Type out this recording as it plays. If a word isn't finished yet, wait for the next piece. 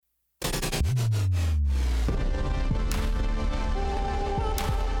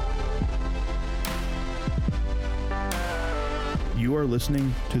You are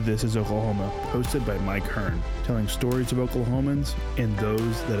listening to This is Oklahoma, hosted by Mike Hearn, telling stories of Oklahomans and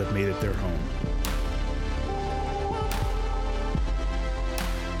those that have made it their home.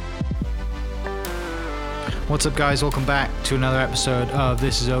 What's up, guys? Welcome back to another episode of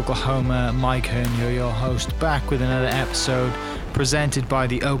This is Oklahoma. Mike Hearn here, your host, back with another episode presented by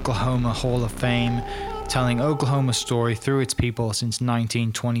the Oklahoma Hall of Fame, telling Oklahoma's story through its people since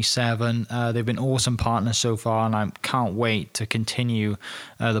 1927. They've been awesome partners so far, and I can't wait to continue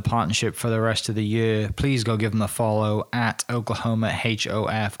the partnership for the rest of the year. Please go give them a follow at Oklahoma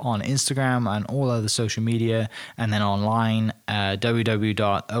HOF on Instagram and all other social media, and then online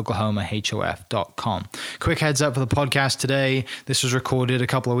www.oklahomahof.com. Quick heads up for the podcast today. This was recorded a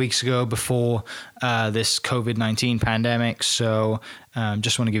couple of weeks ago before this COVID-19 pandemic, so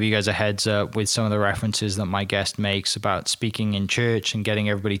just want to give you guys a heads up with some of the references that my guest makes about speaking in church and getting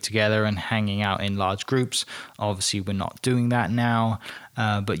everybody together and hanging out in large groups. Obviously, we're not doing that now.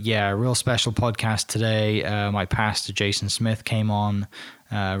 But yeah, a real special podcast today. My pastor, Jason Smith, came on.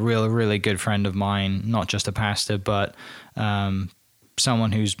 Really good friend of mine, not just a pastor, but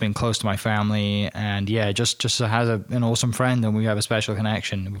someone who's been close to my family, and yeah, just has an awesome friend, and we have a special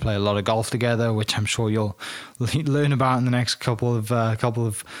connection. We play a lot of golf together, which I'm sure you'll learn about in the next couple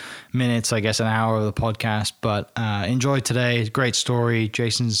of minutes, I guess an hour of the podcast. But enjoy today. Great story.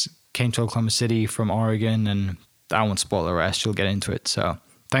 Jason's came to Oklahoma City from Oregon, and I won't spoil the rest. You'll get into it. So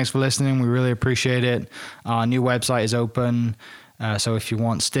thanks for listening. We really appreciate it. Our new website is open. So if you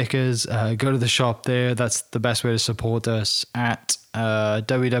want stickers, go to the shop there. That's the best way to support us at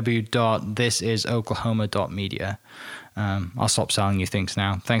www.thisisoklahoma.media. I'll stop selling you things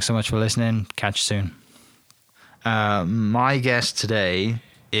now. Thanks so much for listening. Catch you soon. My guest today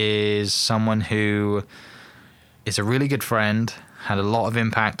is someone who is a really good friend, had a lot of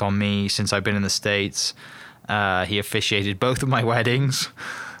impact on me since I've been in the States. He officiated both of my weddings.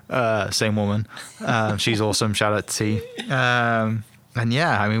 Same woman. She's awesome. Shout out to T. And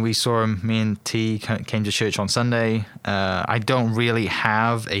yeah, I mean, we saw him. Me and T came to church on Sunday. I don't really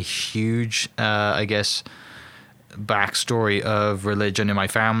have a huge, I guess, backstory of religion in my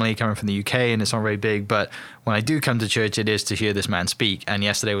family, coming from the UK, and it's not very big. But when I do come to church, it is to hear this man speak. And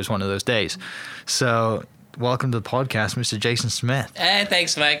yesterday was one of those days. So welcome to the podcast, Mr. Jason Smith. Hey,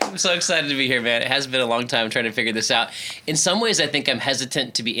 thanks, Mike. I'm so excited to be here, man. It has been a long time trying to figure this out. In some ways, I think I'm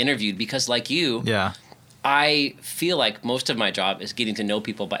hesitant to be interviewed because, like you, I feel like most of my job is getting to know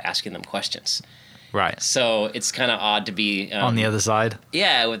people by asking them questions. Right. So it's kind of odd to be on the other side.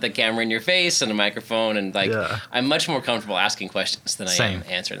 Yeah, with the camera in your face and a microphone, and I'm much more comfortable asking questions than I am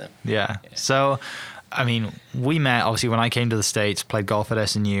answering them. Yeah. So, I mean, we met obviously when I came to the States, played golf at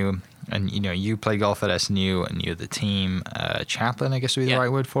SNU. And, you know, you play golf at SNU, and you're the team chaplain, I guess would be the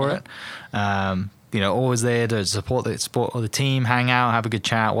right word for it. You know, always there to support the team, hang out, have a good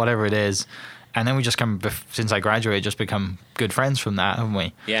chat, whatever it is. And then we just since I graduated, just become good friends from that, haven't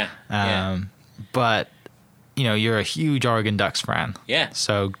we? Yeah. But, you know, you're a huge Oregon Ducks fan. Yeah.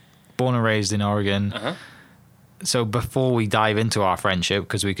 So, born and raised in Oregon. So before we dive into our friendship,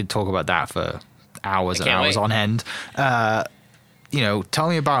 because we could talk about that for hours and hours on end, you know, tell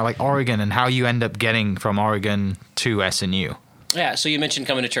me about like Oregon and how you end up getting from Oregon to SNU. Yeah, so you mentioned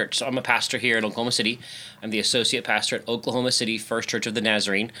coming to church. So I'm a pastor here in Oklahoma City. I'm the associate pastor at Oklahoma City First Church of the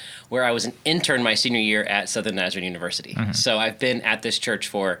Nazarene, where I was an intern my senior year at Southern Nazarene University. So I've been at this church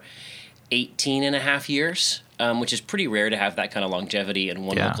for 18 and a half years, which is pretty rare to have that kind of longevity in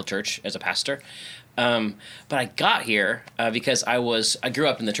one local church as a pastor. But I got here because I grew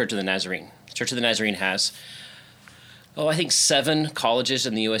up in the Church of the Nazarene. The Church of the Nazarene has I think 7 colleges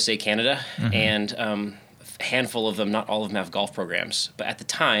in the USA, Canada, and a handful of them, not all of them, have golf programs. But at the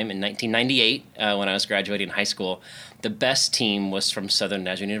time, in 1998, when I was graduating high school, the best team was from Southern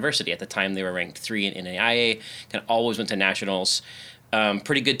Nazarene University. At the time, they were ranked 3 in NAIA, kind of always went to nationals.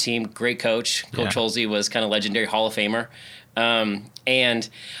 Pretty good team, great coach. Coach Holsey was kind of legendary Hall of Famer. And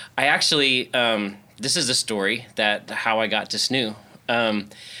I actually, this is a story how I got to SNU.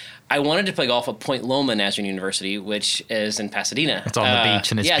 I wanted to play golf at Point Loma Nazarene University, which is in Pasadena. It's on the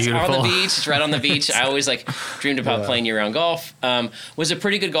beach and it's beautiful. Yeah, it's on the beach. It's right on the beach. I always dreamed about playing year-round golf. Was a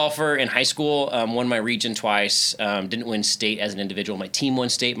pretty good golfer in high school. Won my region twice. Didn't win state as an individual. My team won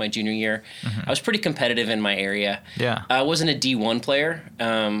state my junior year. I was pretty competitive in my area. Yeah. I wasn't a D1 player,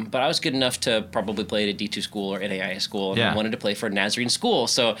 but I was good enough to probably play at a D2 school or NAIA school. And I wanted to play for a Nazarene school.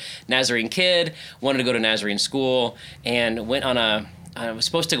 So Nazarene kid, wanted to go to Nazarene school, and went on I was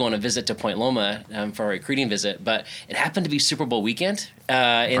supposed to go on a visit to Point Loma for a recruiting visit, but it happened to be Super Bowl weekend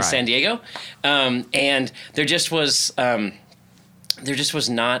in San Diego. And there just was there just was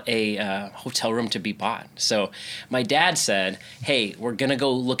not a hotel room to be bought. So my dad said, hey, we're going to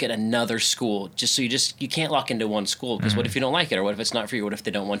go look at another school just so you can't lock into one school because what if you don't like it? Or what if it's not for you? What if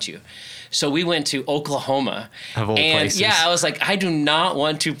they don't want you? So we went to Oklahoma. Of all places. Yeah, I was like, I do not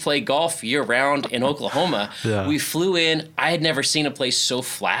want to play golf year round in Oklahoma. Yeah. We flew in. I had never seen a place so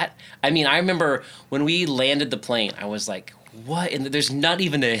flat. I mean, I remember when we landed the plane, I was like, what? And there's not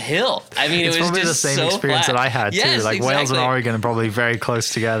even a hill. I mean, It's it was probably just the same so experience flat. that I had Yes, too. Like Wales and exactly. Oregon are probably very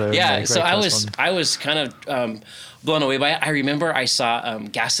close together. Yeah, Like, so very close one. I was kind of blown away by it. I remember I saw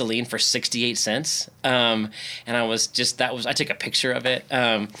gasoline for 68 cents, and I took a picture of it.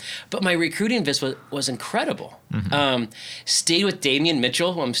 But my recruiting visit was incredible. Stayed with Damian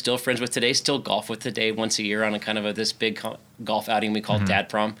Mitchell, who I'm still friends with today. Still golf with today once a year on a kind of this big golf outing we call Dad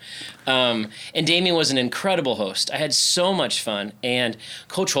Prom. And Damian was an incredible host. I had so much fun, and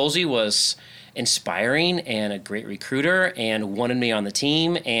Coach Holsey was inspiring and a great recruiter and wanted me on the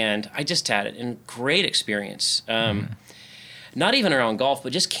team, and I just had a great experience. Not even around golf,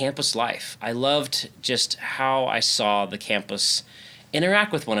 but just campus life. I loved just how I saw the campus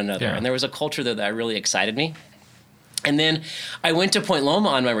interact with one another, and there was a culture there that really excited me. And then I went to Point Loma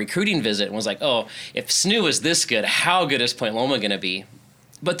on my recruiting visit and was like, oh, if SNU is this good, how good is Point Loma going to be?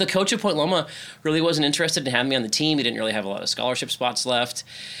 But the coach at Point Loma really wasn't interested in having me on the team. He didn't really have a lot of scholarship spots left.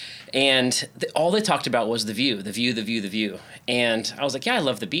 And all they talked about was the view, the view, the view, the view. And I was like, yeah, I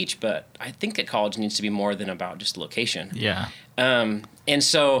love the beach, but I think that college needs to be more than about just location. Yeah. And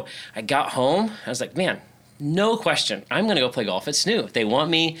so I got home. I was like, man, no question. I'm going to go play golf at SNU. If they want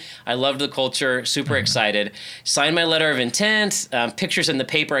me, I loved the culture, super excited. Signed my letter of intent, pictures in the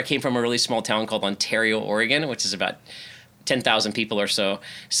paper. I came from a really small town called Ontario, Oregon, which is about 10,000 people or so.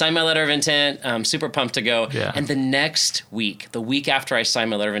 Signed my letter of intent, super pumped to go. Yeah. And the next week, the week after I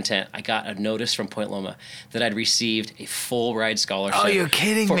signed my letter of intent, I got a notice from Point Loma that I'd received a full ride scholarship. Oh, you're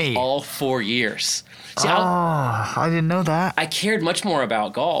kidding for me. all 4 years. See, I didn't know that. I cared much more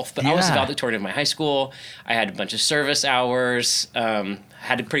about golf, but I was Yeah. valedictorian of my high school. I had a bunch of service hours,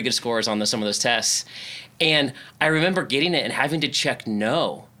 had pretty good scores on some of those tests. And I remember getting it and having to check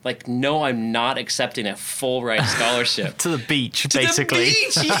no. Like, no, I'm not accepting a full ride scholarship. To the beach, basically.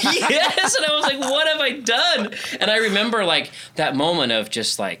 To the beach, yes. And I was like, what have I done? And I remember, like, that moment of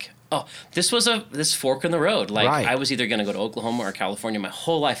just like, oh, this fork in the road. Like, Right. I was either going to go to Oklahoma or California. My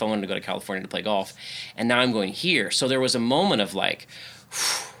whole life I wanted to go to California to play golf. And now I'm going here. So there was a moment of like,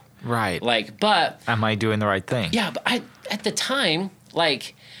 Right. but Am I doing the right thing? yeah, but at the time,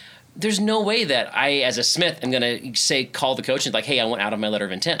 like, there's no way that I, as a Smith, am going to call the coach and like, hey, I want out of my letter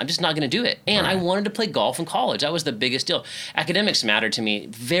of intent. I'm just not going to do it. And I wanted to play golf in college. That was the biggest deal. Academics mattered to me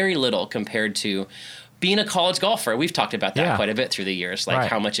very little compared to being a college golfer. We've talked about that quite a bit through the years, like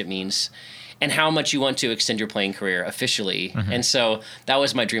how much it means and how much you want to extend your playing career officially. And so that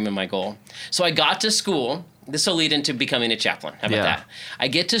was my dream and my goal. So I got to school. This will lead into becoming a chaplain. How about that? I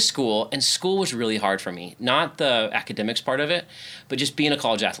get to school, and school was really hard for me. Not the academics part of it, but just being a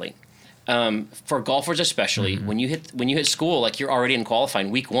college athlete. For golfers especially, when you hit school, like you're already in qualifying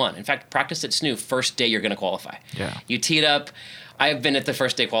week 1. In fact, practice at SNU, first day you're going to qualify. Yeah. You tee it up. I've been at the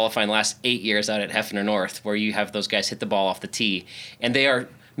first day qualifying the last 8 years out at Hefner North, where you have those guys hit the ball off the tee, and they are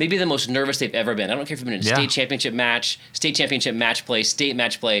maybe the most nervous they've ever been. I don't care if you've been in a state championship match play, state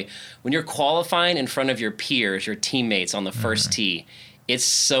match play. When you're qualifying in front of your peers, your teammates on the first tee, it's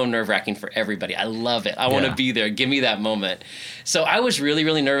so nerve-wracking for everybody. I love it. I want to be there. Give me that moment. So I was really,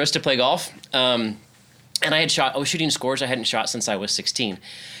 really nervous to play golf. And I was shooting scores I hadn't shot since I was 16.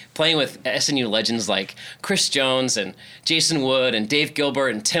 Playing with SNU legends like Chris Jones and Jason Wood and Dave Gilbert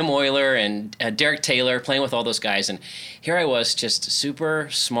and Tim Euler and Derek Taylor, playing with all those guys. And here I was, just super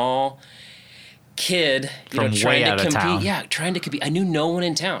small kid, From trying way to out of compete. town. Yeah, trying to compete. I knew no one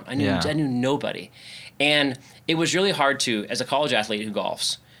in town. I knew nobody. And it was really hard to, as a college athlete who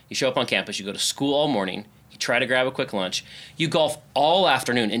golfs, you show up on campus, you go to school all morning, you try to grab a quick lunch, you golf all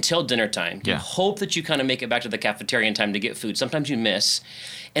afternoon until dinner time. You hope that you kind of make it back to the cafeteria in time to get food. Sometimes you miss.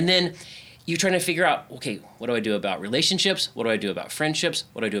 And then you're trying to figure out, okay, what do I do about relationships? What do I do about friendships?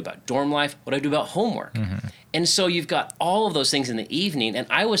 What do I do about dorm life? What do I do about homework? And so you've got all of those things in the evening, and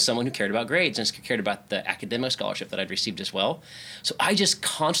I was someone who cared about grades and cared about the academic scholarship that I'd received as well. So I just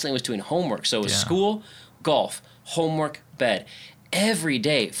constantly was doing homework. So it was school, golf, homework, bed, every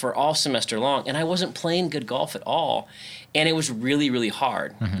day for all semester long, and I wasn't playing good golf at all, and it was really, really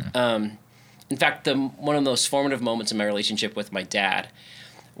hard. In fact, one of the most formative moments in my relationship with my dad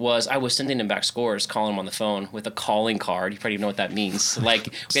was I was sending him back scores, calling him on the phone with a calling card. You probably know what that means.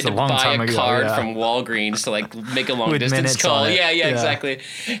 Like, we had to buy a card from Walgreens to like make a long distance call. Yeah, exactly.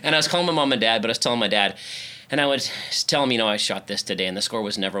 And I was calling my mom and dad, but I was telling my dad, And I would tell him, I shot this today, and the score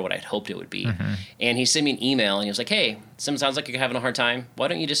was never what I'd hoped it would be. And he sent me an email, and he was like, hey, sounds like you're having a hard time. Why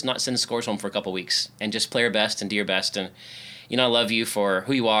don't you just not send scores home for a couple weeks and just play your best and do your best? And, I love you for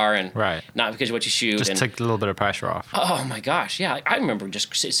who you are and not because of what you shoot. Just take a little bit of pressure off. Oh, my gosh. Yeah. I remember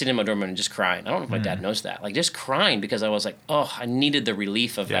just sitting in my dorm room and just crying. I don't know if my dad knows that. Like, just crying because I was like, I needed the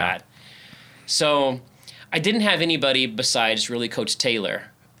relief of that. So I didn't have anybody besides really Coach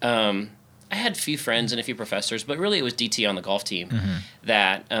Taylor. I had a few friends and a few professors, but really it was DT on the golf team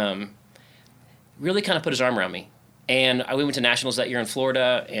that really kind of put his arm around me. And we went to nationals that year in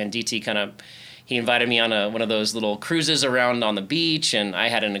Florida, and DT he invited me on one of those little cruises around on the beach, and I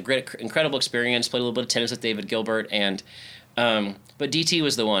had an incredible experience, played a little bit of tennis with David Gilbert, and but DT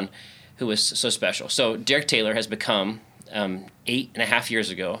was the one who was so special. So Derek Taylor has become 8.5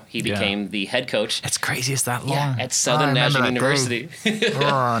 years ago, he became the head coach. It's crazy, it's that long. At Southern Nazarene University.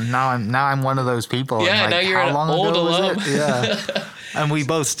 Now I'm one of those people. Yeah, now you're an old alum. Yeah. And we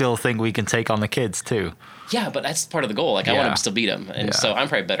both still think we can take on the kids too. Yeah, but that's part of the goal. Like, I want to still beat them. And so I'm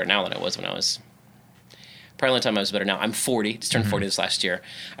probably better now than I was when I was... Probably the only time I was better now. I'm 40. Just turned 40 this last year.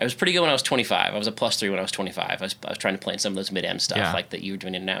 I was pretty good when I was 25. I was a +3 when I was 25. I was trying to play in some of those mid-M stuff like that you were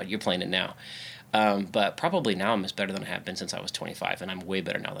doing it now. You're playing it now. But probably now I'm as better than I have been since I was 25, and I'm way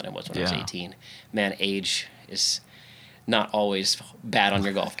better now than I was when I was 18. Man, age is not always bad on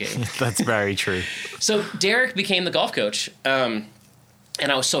your golf game. That's very true. So Derek became the golf coach, and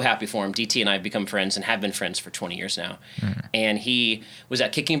I was so happy for him. DT and I have become friends and have been friends for 20 years now. And he was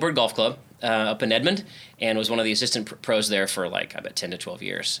at Kicking Bird Golf Club up in Edmond and was one of the assistant pros there for I bet 10 to 12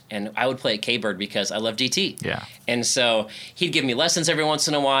 years. And I would play at K-Bird because I love DT. Yeah. And so he'd give me lessons every once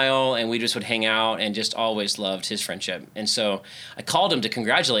in a while, and we just would hang out and just always loved his friendship. And so I called him to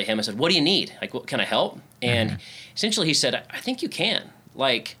congratulate him. I said, what do you need? What can I help? And essentially he said, I think you can.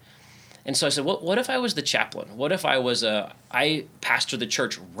 And so I said, what if I was the chaplain? What if I was I pastored the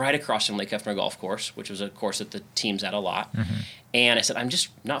church right across from Lake Hefner Golf Course, which was a course that the team's at a lot. And I said, I'm just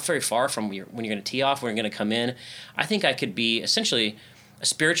not very far from when you're going to tee off, when you're going to come in. I think I could be essentially a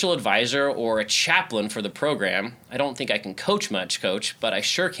spiritual advisor or a chaplain for the program. I don't think I can coach, but I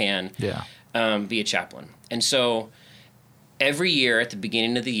sure can be a chaplain. And so every year at the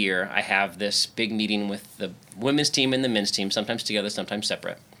beginning of the year, I have this big meeting with the women's team and the men's team, sometimes together, sometimes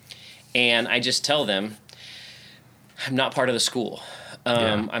separate. And I just tell them, I'm not part of the school.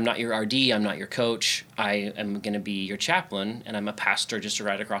 I'm not your RD. I'm not your coach. I am going to be your chaplain, and I'm a pastor just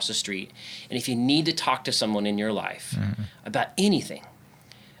right across the street. And if you need to talk to someone in your life about anything,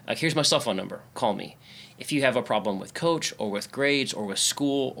 here's my cell phone number. Call me. If you have a problem with coach or with grades or with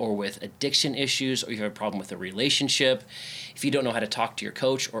school or with addiction issues, or you have a problem with a relationship, if you don't know how to talk to your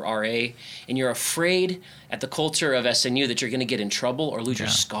coach or RA, and you're afraid at the culture of SNU that you're going to get in trouble or lose your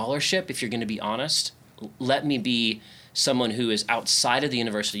scholarship, if you're going to be honest, let me be someone who is outside of the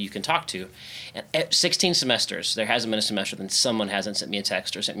university you can talk to. And at 16 semesters, there hasn't been a semester that someone hasn't sent me a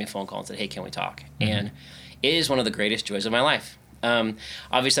text or sent me a phone call and said, hey, can we talk? And it is one of the greatest joys of my life.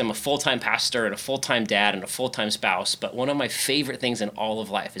 Obviously, I'm a full-time pastor and a full-time dad and a full-time spouse, but one of my favorite things in all of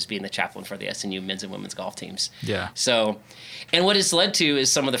life is being the chaplain for the SNU men's and women's golf teams. Yeah. So, and what it's led to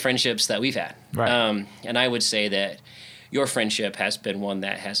is some of the friendships that we've had. Right. And I would say that your friendship has been one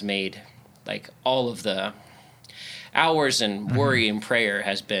that has made, all of the hours and worry and prayer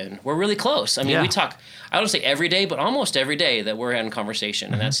we're really close. I mean, we talk, I don't say every day, but almost every day that we're having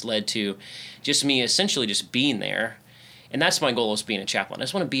conversation, and that's led to just me essentially just being there. And that's my goal, is being a chaplain. I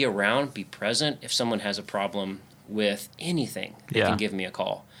just want to be around, be present. If someone has a problem with anything, they can give me a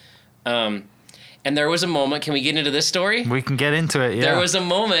call. And there was a moment, can we get into this story? We can get into it, yeah. There was a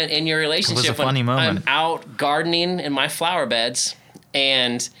moment in your relationship it was a funny moment. I'm out gardening in my flower beds,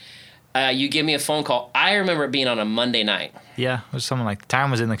 and you give me a phone call. I remember it being on a Monday night. Yeah, it was something like, Taryn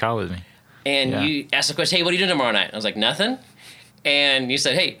was in the car with me. And you asked the question, hey, what are you doing tomorrow night? I was like, nothing. And you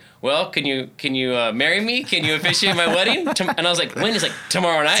said, hey, well, can you marry me? Can you officiate my wedding? And I was like, when? He's like,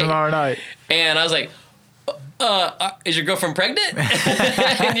 tomorrow night. Tomorrow night. And I was like, is your girlfriend pregnant?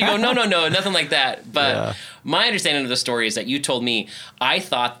 And you go, no, nothing like that. But my understanding of the story is that you told me, I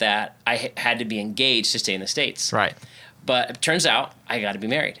thought that I had to be engaged to stay in the States. Right. But it turns out I got to be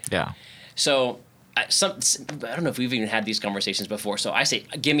married. Yeah. So I don't know if we've even had these conversations before. So I say,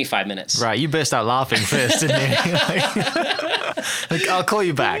 give me 5 minutes. Right. You burst out laughing first, didn't you? I'll call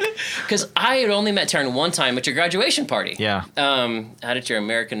you back. Because I had only met Taryn one time at your graduation party. Yeah. Out at your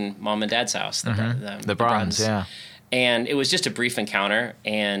American mom and dad's house. The Browns, yeah. And it was just a brief encounter.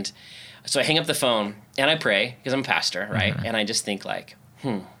 And so I hang up the phone and I pray, because I'm a pastor, right? And I just think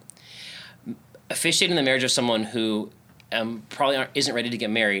officiating the marriage of someone who probably isn't ready to get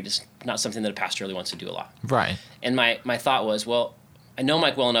married is not something that a pastor really wants to do a lot. Right. And my thought was, well, I know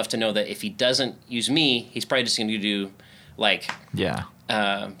Mike well enough to know that if he doesn't use me, he's probably just going to do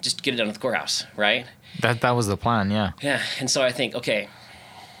just get it done at the courthouse, right? That was the plan, yeah. Yeah. And so I think, okay,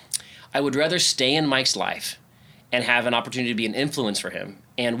 I would rather stay in Mike's life and have an opportunity to be an influence for him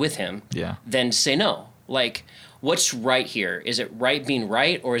and with him than say no. Like, what's right here? Is it right being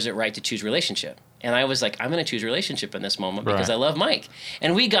right, or is it right to choose relationship? And I was like, I'm going to choose relationship in this moment because I love Mike.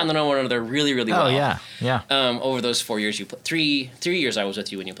 And we got to know one another really, really well. Oh, yeah. Over those 4 years, you played, three years I was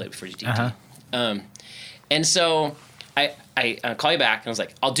with you when you played before GTT. And so I call you back, and I was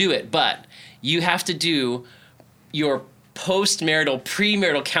like, I'll do it, but you have to do your post-marital,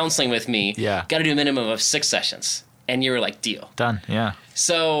 premarital counseling with me. Yeah. Got to do a minimum of 6 sessions. And you were like, deal. Done, yeah.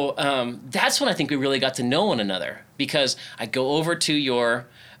 So that's when I think we really got to know one another, because I go over to your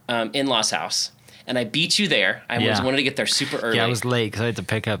in-laws house, and I beat you there. I wanted to get there super early. Yeah, I was late because I had to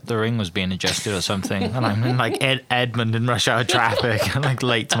pick up, the ring was being adjusted or something. And I'm in like Edmond in rush hour traffic. I'm like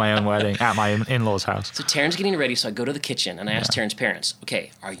late to my own wedding at my in-laws house. So Taryn's getting ready, so I go to the kitchen and I ask Taryn's parents,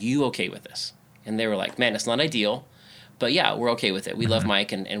 okay, are you okay with this? And they were like, man, it's not ideal, but yeah, we're okay with it. We love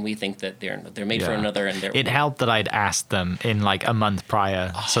Mike, and we think that they're made for another. And it helped that I'd asked them in like a month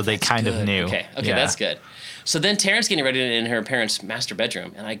prior, so they kind of knew. Okay, that's good. So then Taryn's getting ready in her parents' master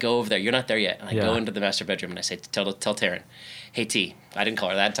bedroom, and I go over there. You're not there yet. And I go into the master bedroom, and I say, tell Taryn, hey, T, I didn't call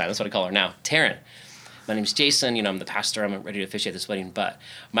her that time. That's what I call her now. Taryn, my name's Jason. I'm the pastor. I'm ready to officiate this wedding. But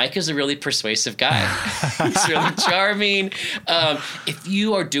Mike is a really persuasive guy. He's really charming. If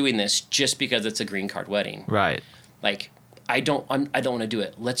you are doing this just because it's a green card wedding, right? Like, I don't want to do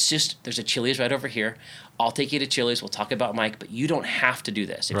it. There's a Chili's right over here. I'll take you to Chili's. We'll talk about Mike, but you don't have to do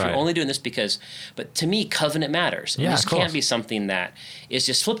this. If you're only doing this but to me, covenant matters. And this can't be something that is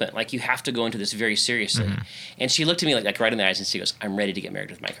just flippant. Like, you have to go into this very seriously. And she looked at me like right in the eyes, and she goes, I'm ready to get married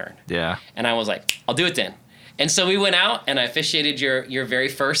with Mike Hearn. Yeah. And I was like, I'll do it then. And so we went out, and I officiated your very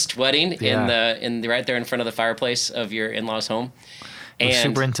first wedding in right there in front of the fireplace of your in-laws' home. It was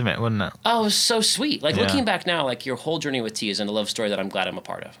super intimate, wasn't it? Oh, it was so sweet. Like, looking back now, like, your whole journey with T is a love story that I'm glad I'm a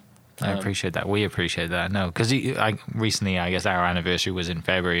part of. I appreciate that. We appreciate that. No, because recently, I guess our anniversary was in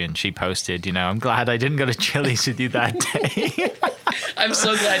February, and she posted, I'm glad I didn't go to Chili's with you that day. I'm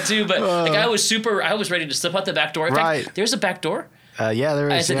so glad too. But I was ready to slip out the back door. In fact, there's a back door. Yeah, there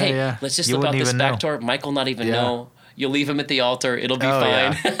is. I said, hey, let's just slip out this back door. Mike will not even know. You'll leave him at the altar. It'll be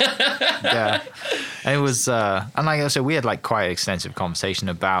fine. Yeah. And it was, and like I said, we had like quite an extensive conversation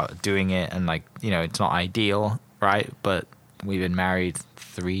about doing it, and like, it's not ideal, right? But we've been married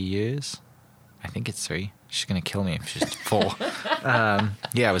 3 years. I think it's 3. She's gonna kill me if she's 4.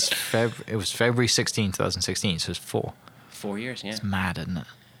 It was February 16, 2016. So it's 4. 4 years, yeah. It's mad, isn't it?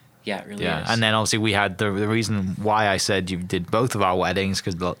 Yeah, it really is. And then obviously we had the reason why I said you did both of our weddings,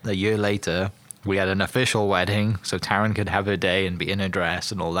 because a year later we had an official wedding, so Taryn could have her day and be in her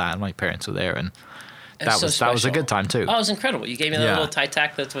dress and all that, and my parents were there, and that was a good time too. Oh, it was incredible. You gave me that little tie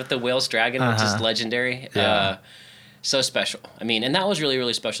tack that's with the Wales dragon, which is legendary. Yeah. So special. I mean, and that was really,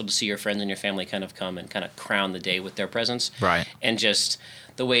 really special to see your friends and your family kind of come and kind of crown the day with their presence. Right. And just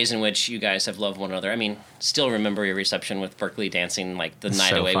the ways in which you guys have loved one another. I mean, still remember your reception with Berkeley dancing, like the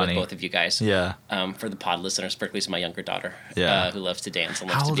night away with both of you guys. Yeah. For the pod listeners, Berkeley's my younger daughter. Who loves to dance and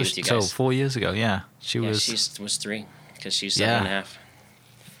loves How to old be is with you she? guys. So 4 years ago, she was 3 because she's 7.5.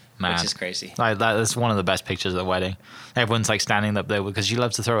 Man. Which is crazy. Like that's one of the best pictures of the wedding. Everyone's like standing up there because she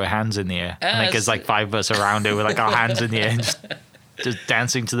loves to throw her hands in the air. And like there's like 5 of us around her with like our hands in the air, and just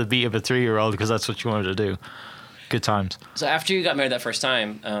dancing to the beat of a 3-year-old because that's what she wanted to do. Good times. So after you got married that first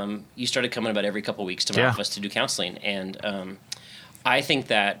time, you started coming about every couple of weeks to my office to do counseling, and I think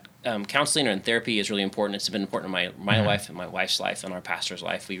that counseling and therapy is really important. It's been important in my life and my wife's life and our pastor's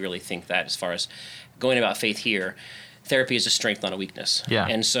life. We really think that as far as going about faith here, therapy is a strength, not a weakness. Yeah.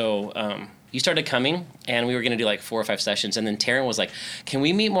 And so you started coming, and we were going to do like 4 or 5 sessions, and then Taryn was like, "Can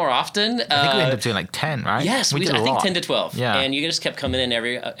we meet more often?" I think we ended up doing like 10, right? Yes, we did I a think lot. 10 to 12. Yeah. And you just kept coming in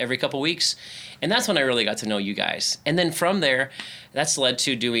every couple of weeks, and that's when I really got to know you guys. And then from there, that's led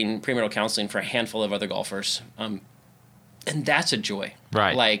to doing premarital counseling for a handful of other golfers, and that's a joy.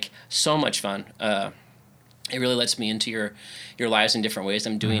 Right. Like, so much fun. It really lets me into your lives in different ways.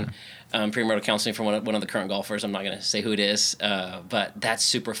 I'm doing premarital counseling for one of the current golfers. I'm not going to say who it is, but that's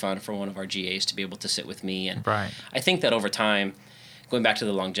super fun for one of our GAs to be able to sit with me. And I think that over time, going back to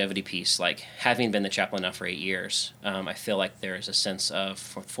the longevity piece, like having been the chaplain now for 8 years, I feel like there is a sense of,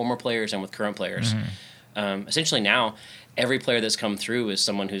 for former players and with current players, essentially now every player that's come through is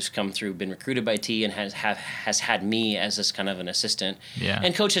someone who's come through, been recruited by T, and has had me as this kind of an assistant. Yeah.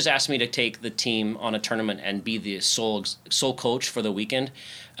 And coach has asked me to take the team on a tournament and be the sole coach for the weekend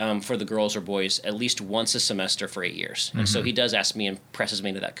for the girls or boys at least once a semester for 8 years. Mm-hmm. And so he does ask me and presses me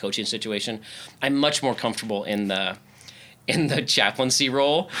into that coaching situation. I'm much more comfortable in the chaplaincy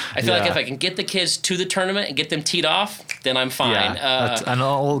role. I feel like if I can get the kids to the tournament and get them teed off, then I'm fine. And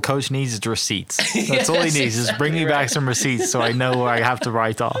all coach needs is receipts. That's all he needs is bring me back some receipts so I know where I have to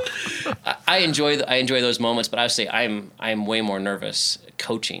write off. I enjoy those moments, but I would say I am way more nervous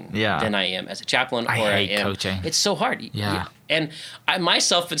coaching than I am as a chaplain. I hate coaching. It's so hard. Yeah. And my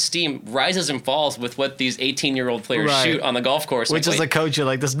self-esteem rises and falls with what these 18-year-old players shoot on the golf course. Which, as a coach, you're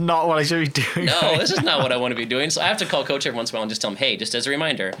like, that's not what I should be doing. No, this is not what I want to be doing. So I have to call coach every once in a while and just tell him, hey, just as a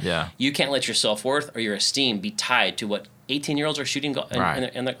reminder, you can't let your self-worth or your esteem be tied to what 18-year-olds are shooting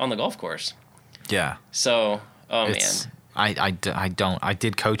on the golf course. Yeah. So, man. I don't. I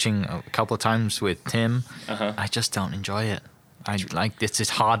did coaching a couple of times with Tim. I just don't enjoy it. It's just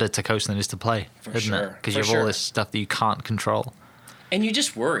harder to coach than it is to play, isn't it? Because you have all this stuff that you can't control. And you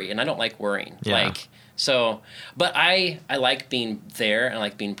just worry, and I don't like worrying. Yeah. But I like being there, and I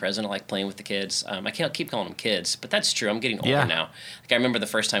like being present. I like playing with the kids. I can't keep calling them kids, but that's true. I'm getting older now. Like I remember the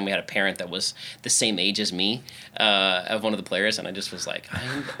first time we had a parent that was the same age as me, of one of the players, and I just was like,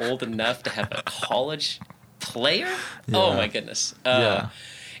 I'm old enough to have a college player? Yeah. Oh my goodness.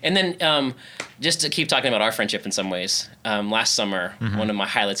 And then just to keep talking about our friendship in some ways, last summer, one of my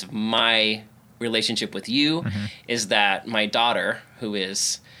highlights of my relationship with you is that my daughter, who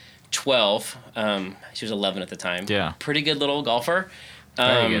is 12, she was 11 at the time, pretty good little golfer,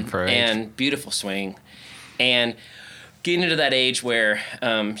 very good for her age. And beautiful swing, and getting into that age where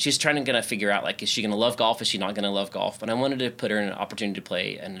she's trying to figure out, like, is she going to love golf? Is she not going to love golf? But I wanted to put her in an opportunity to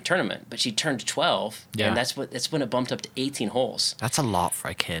play in a tournament. But she turned 12, and that's when it bumped up to 18 holes. That's a lot for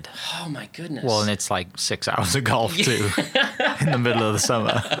a kid. Oh, my goodness. Well, and it's like 6 hours of golf, too, in the middle of the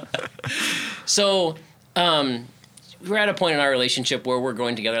summer. So we're at a point in our relationship where we're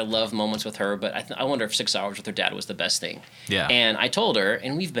going together. I love moments with her, but I wonder if 6 hours with her dad was the best thing. Yeah. And I told her,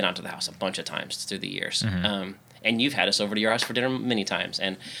 and we've been out to the house a bunch of times through the years, and you've had us over to your house for dinner many times.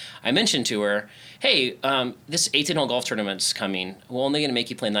 And I mentioned to her, hey, this 18-hole golf tournament's coming. We're only going to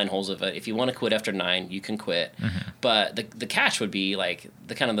make you play 9 holes of it. If you want to quit after 9, you can quit. But the catch would be, like,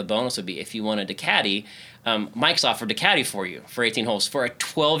 the bonus would be if you wanted to caddy, Mike's offered to caddy for you for 18 holes for a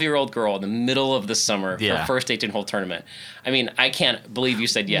 12-year-old girl in the middle of the summer for her first 18-hole tournament. I mean, I can't believe you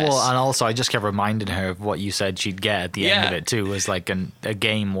said yes. Well, and also I just kept reminding her of what you said she'd get at the end of it too. Was like a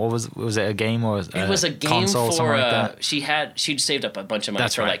game. What was it? A game or it was a game console, for like that? She'd saved up a bunch of money.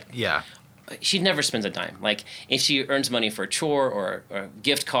 That's for right. She never spends a dime. Like, if she earns money for a chore or a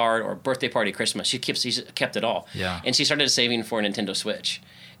gift card or a birthday party, Christmas, she's kept it all. Yeah. And she started saving for a Nintendo Switch.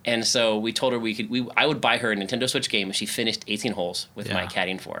 And so we told her I would buy her a Nintendo Switch game if she finished 18 holes with my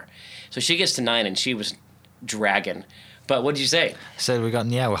caddying for her. So she gets to 9 and she was dragging. But what did you say? I said we're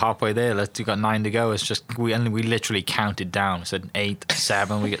halfway there. We got 9 to go. It's just we literally counted down. We said 8,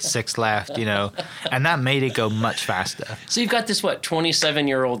 7. We got 6 left. And that made it go much faster. So you've got this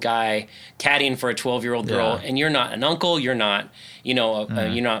 27-year-old guy caddying for a 12-year-old girl, and you're not an uncle. You're not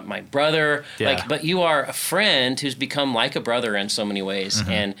you're not my brother. But you are a friend who's become like a brother in so many ways,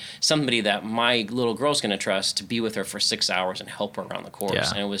 and somebody that my little girl's going to trust to be with her for 6 hours and help her around the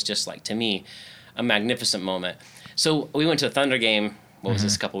course. And it was just, like, to me, a magnificent moment. So we went to a Thunder game, what was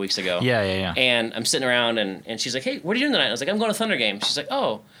this, a couple weeks ago? Yeah. And I'm sitting around, and she's like, hey, what are you doing tonight? I was like, I'm going to a Thunder game. She's like,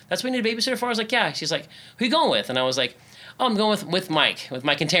 oh, that's what you need a babysitter for? I was like, yeah. She's like, who are you going with? And I was like, oh, I'm going with Mike and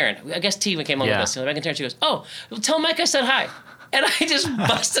Taryn. I guess T came along with us. And Mike and Taryn, she goes, oh, well, tell Mike I said hi. And I just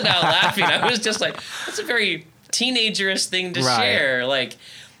busted out laughing. I was just like, that's a very teenagerous thing to share. Like,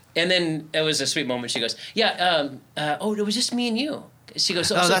 and then it was a sweet moment. She goes, it was just me and you. She goes,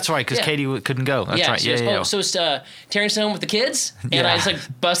 that's right, because Katie couldn't go. That's right. She goes, so is Terrence home with the kids? And I just,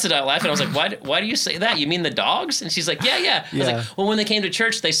 like, busted out laughing. I was like, why do you say that? You mean the dogs? And she's like, yeah. I was like, well, when they came to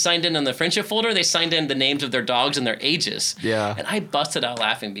church, they signed in on the friendship folder. They signed in the names of their dogs and their ages. Yeah. And I busted out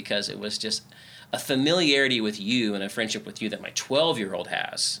laughing because it was just a familiarity with you and a friendship with you that my 12-year-old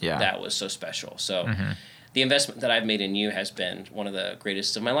has. Yeah. That was so special. So the investment that I've made in you has been one of the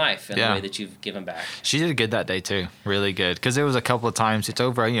greatest of my life, and the way that you've given back. She did good that day too, really good. Because there was a couple of times it's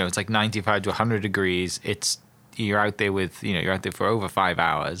over, it's like 95 to 100 degrees. You're out there for over 5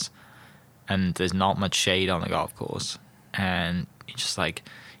 hours, and there's not much shade on the golf course, and you're just like,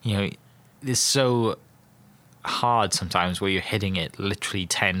 it's so hard sometimes where you're hitting it literally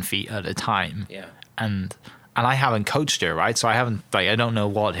 10 feet at a time. Yeah. And and I haven't coached her, right? So I don't know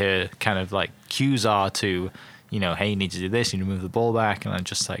what her kind of like cues are to, hey, you need to do this, you need to move the ball back. And I'm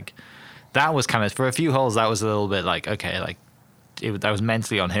just like, that was kind of, for a few holes, that was a little bit like, okay, like that was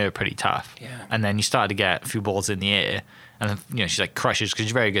mentally on her pretty tough. Yeah. And then you started to get a few balls in the air, and then, she's like crushes, because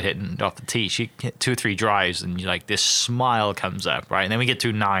she's very good hitting off the tee. She hit 2 or 3 drives, and like this smile comes up, right? And then we get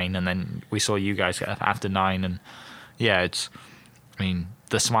to 9, and then we saw you guys after 9, and yeah,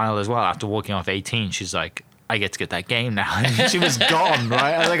 the smile as well after walking off 18. She's like, I get to get that game now. And she was gone,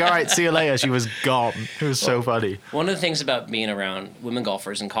 right? I was like, all right, see you later. She was gone. It was so funny. One of the things about being around women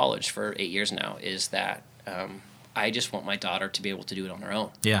golfers in college for 8 years now is that I just want my daughter to be able to do it on her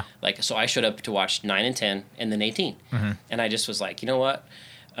own. Yeah. Like, so I showed up to watch 9 and 10 and then 18. Mm-hmm. And I just was like, you know what?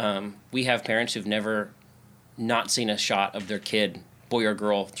 We have parents who've never not seen a shot of their kid, boy or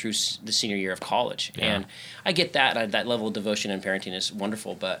girl, through the senior year of college. Yeah. And I get that. That level of devotion and parenting is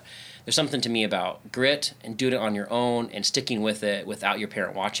wonderful. But there's something to me about grit and doing it on your own and sticking with it without your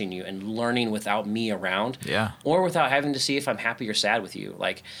parent watching you and learning without me around. Yeah. Or without having to see if I'm happy or sad with you.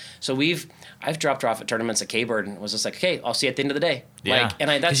 Like, so I've dropped her off at tournaments at K-Bird and was just like, okay, I'll see you at the end of the day. Yeah. Like, and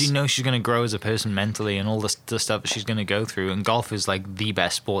that's, because she's going to grow as a person mentally, and all the stuff that she's going to go through. And golf is like the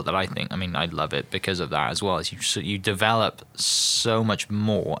best sport that I think. I mean, I love it because of that as well. As you develop so much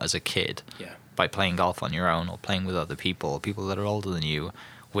more as a kid by playing golf on your own or playing with other people that are older than you,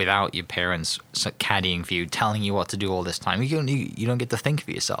 without your parents caddying for you, telling you what to do all this time. You don't get to think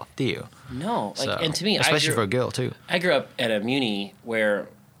for yourself, do you? No. And to me, especially for a girl too. I grew up at a muni where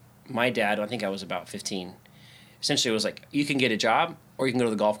my dad, I think I was about 15, essentially was like, you can get a job or you can go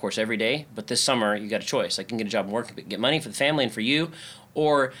to the golf course every day, but this summer you got a choice. Like, you can get a job and work, get money for the family and for you,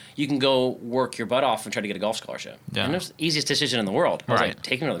 or you can go work your butt off and try to get a golf scholarship. Yeah. And it was the easiest decision in the world. I was like,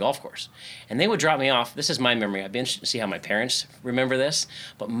 take me to the golf course. And they would drop me off. This is my memory. I'd be interested to see how my parents remember this.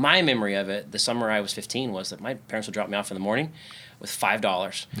 But my memory of it, the summer I was 15, was that my parents would drop me off in the morning with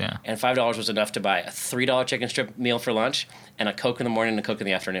 $5. Yeah. And $5 was enough to buy a $3 chicken strip meal for lunch and a Coke in the morning and a Coke in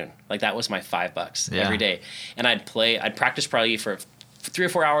the afternoon. Like, that was my $5 every day. And I'd practice probably for 3 or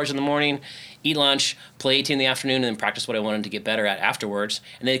 4 hours in the morning, eat lunch, play 18 in the afternoon, and then practice what I wanted to get better at afterwards.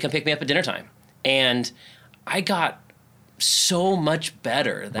 And they'd come pick me up at dinner time. And I got so much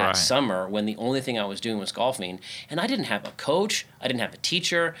better that summer when the only thing I was doing was golfing. And I didn't have a coach. I didn't have a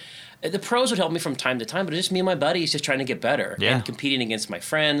teacher. The pros would help me from time to time, but it was just me and my buddies just trying to get better and competing against my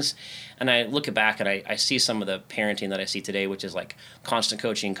friends. And I look back and I see some of the parenting that I see today, which is like constant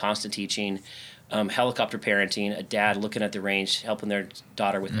coaching, constant teaching, helicopter parenting, a dad looking at the range, helping their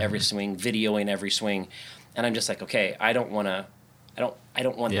daughter with every swing, videoing every swing. And I'm just like, okay, I don't want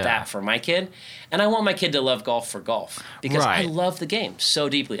that for my kid. And I want my kid to love golf for golf because I love the game so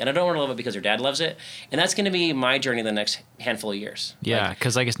deeply. And I don't want to love it because her dad loves it. And that's going to be my journey the next handful of years. Yeah,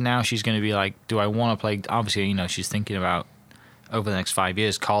 because I guess now she's going to be like, do I want to play? Obviously, she's thinking about over the next 5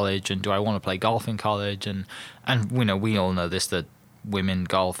 years college, and do I want to play golf in college? And we all know this, that women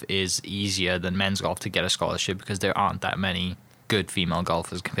golf is easier than men's golf to get a scholarship because there aren't that many good female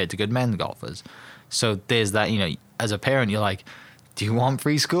golfers compared to good men golfers. So there's that, as a parent, you're like, do you want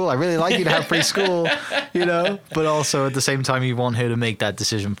free school? I really like you to have free school, but also at the same time, you want her to make that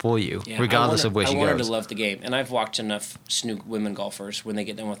decision for you, regardless of where she goes. I want her to love the game. And I've watched enough Snook women golfers, when they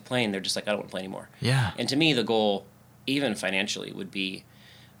get done with playing, they're just like, I don't want to play anymore. Yeah. And to me, the goal, even financially, would be,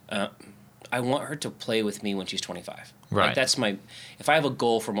 I want her to play with me when she's 25. Right. Like, that's if I have a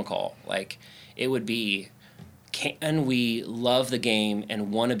goal for McCall, like, it would be, can we love the game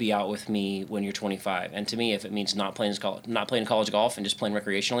and want to be out with me when you're 25? And to me, if it means not playing college golf and just playing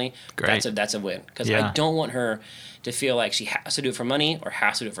recreationally, that's a win. Because I don't want her to feel like she has to do it for money or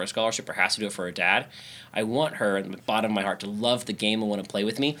has to do it for a scholarship or has to do it for her dad. I want her, at the bottom of my heart, to love the game and want to play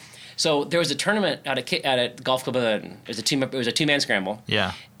with me. So there was a tournament at a golf club. It was a 2-man scramble.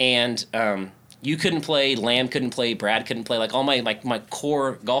 Yeah. And you couldn't play, Lamb couldn't play, Brad couldn't play, like all my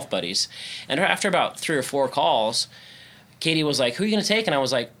core golf buddies. And after about 3 or 4 calls, Katie was like, who are you going to take? And I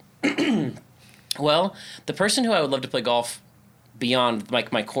was like, well, the person who I would love to play golf beyond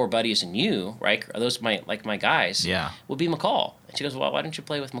my core buddies and you, right? Are those my guys? Yeah. Would be McCall. And she goes, well, why don't you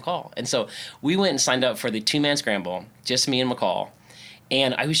play with McCall? And so we went and signed up for the 2-man scramble, just me and McCall.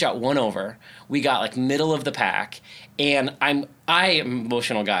 And we shot 1 over. We got like middle of the pack. And I am an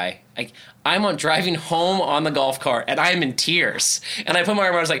emotional guy. I'm driving home on the golf cart and I'm in tears. And I put my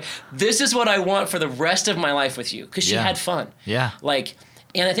arm around, I was like, this is what I want for the rest of my life with you. Because she had fun. Yeah.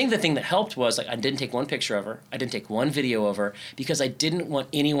 And I think the thing that helped was, I didn't take one picture of her. I didn't take one video of her because I didn't want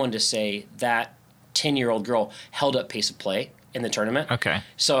anyone to say that 10-year-old girl held up pace of play in the tournament. Okay.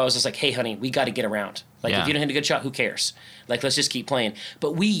 So I was just like, hey, honey, we got to get around. Like, Yeah. if you don't hit a good shot, who cares? Like, let's just keep playing.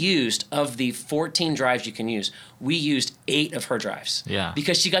 But we used, of the 14 drives you can use, we used 8 of her drives. Yeah.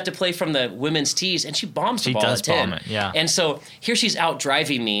 Because she got to play from the women's tees, and she bombs the She ball does at 10. bomb it, yeah. And so here she's out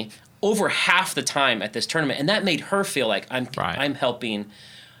driving me over half the time at this tournament, and that made her feel like I'm helping.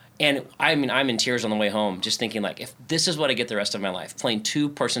 And I mean, I'm in tears on the way home, just thinking like, if this is what I get the rest of my life, playing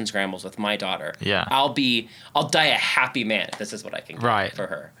 2-person scrambles with my daughter, Yeah. I'll die a happy man if this is what I can get for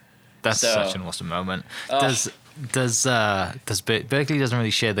her. That's So- such an awesome moment. Does Berkeley doesn't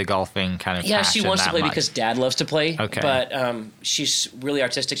really share the golfing kind of Yeah, she passion wants to that play much. because Dad loves to play. Okay. But she's really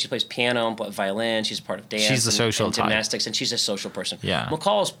artistic. She plays piano and violin. She's part of dance. She's the social and type. gymnastics, and she's a social person. Yeah.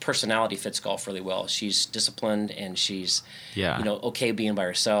 McCall's personality fits golf really well. She's disciplined, and she's Yeah. okay being by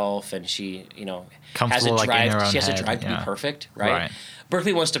herself, and she has a Comfortable, like, in drive. her own She has a head, drive to yeah. be perfect, right? Right.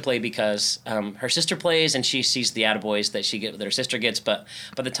 Berkeley wants to play because her sister plays, and she sees the attaboys that her sister gets. But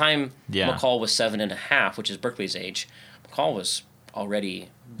by the time Yeah. McCall was 7.5, which is Berkeley's age, McCall was already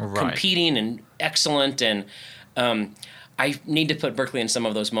Right. competing and excellent. And I need to put Berkeley in some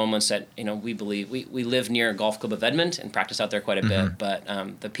of those moments that we believe we live near Golf Club of Edmond and practice out there quite a Mm-hmm. bit.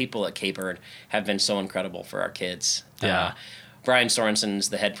 But the people at K-Bird have been so incredible for our kids. Yeah. Brian Sorensen's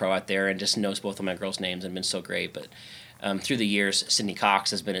the head pro out there and just knows both of my girls' names and been so great. But through the years, Sydney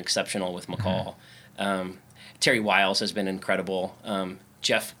Cox has been exceptional with McCall. Terry Wiles has been incredible.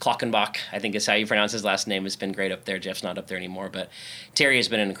 Jeff Klockenbach, I think is how you pronounce his last name, has been great up there. Jeff's not up there anymore, but Terry has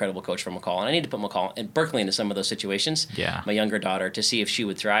been an incredible coach for McCall. And I need to put McCall and Berkeley into some of those situations. Yeah. My younger daughter, to see if she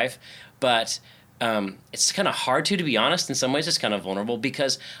would thrive. But it's kind of hard to be honest. In some ways, it's kind of vulnerable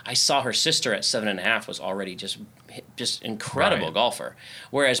because I saw her sister at 7.5 was already just incredible Right. golfer,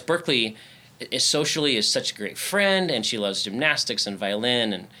 whereas Berkeley is such a great friend, and she loves gymnastics and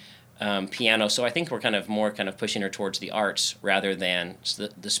violin and piano. So I think we're kind of pushing her towards the arts rather than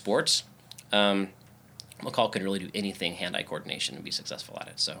the sports. McCall could really do anything hand-eye coordination and be successful at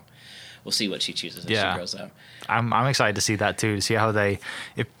it. So we'll see what she chooses as she grows up. I'm excited to see that too, to see how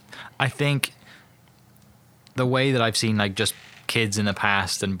I think the way that I've seen like just kids in the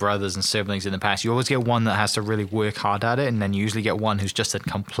past and brothers and siblings in the past, you always get one that has to really work hard at it, and then you usually get one who's just a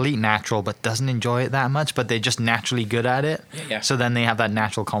complete natural but doesn't enjoy it that much, but they're just naturally good at it. Yeah. So then they have that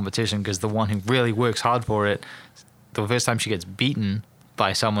natural competition because the one who really works hard for it, the first time she gets beaten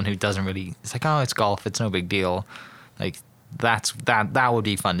by someone who doesn't really, it's like, oh, it's golf, it's no big deal. Like that would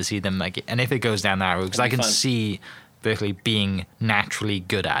be fun to see them like, and if it goes down that route, because I can see Berkeley being naturally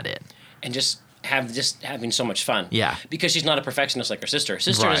good at it and just having so much fun. Yeah. Because she's not a perfectionist like her sister. Her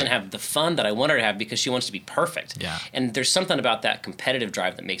sister Right. doesn't have the fun that I want her to have because she wants to be perfect. Yeah. And there's something about that competitive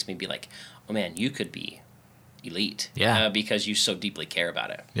drive that makes me be like, oh man, you could be elite. Yeah. Because you so deeply care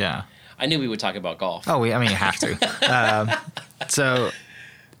about it. Yeah. I knew we would talk about golf. Oh, you have to. So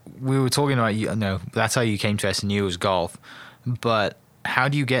we were talking about that's how you came to SNU was golf, but how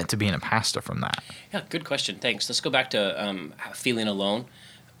do you get to being a pastor from that? Yeah, good question. Thanks. Let's go back to feeling alone.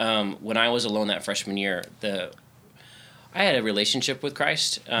 When I was alone that freshman year, I had a relationship with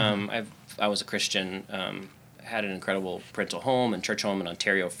Christ. I was a Christian. Had an incredible parental home and church home in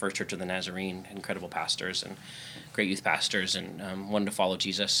Ontario, First Church of the Nazarene. Incredible pastors and great youth pastors, and wanted to follow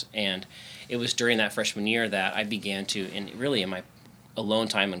Jesus. And it was during that freshman year that I began to, in my alone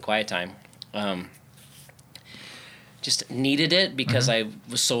time and quiet time, just needed it because I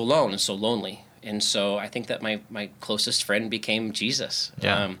was so alone and so lonely. And so I think that my closest friend became Jesus.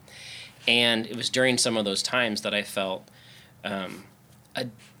 Yeah. And it was during some of those times that I felt,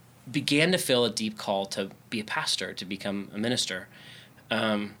 began to feel a deep call to be a pastor, to become a minister.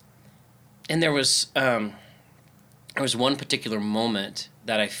 And there was one particular moment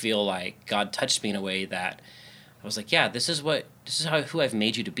that I feel like God touched me in a way that I was like, yeah, this is who I've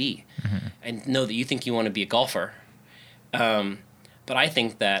made you to be. Mm-hmm. I know that you think you want to be a golfer. But I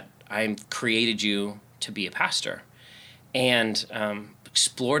think that I've created you to be a pastor, and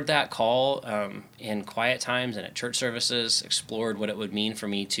explored that call in quiet times and at church services, explored what it would mean for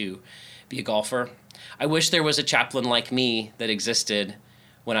me to be a golfer. I wish there was a chaplain like me that existed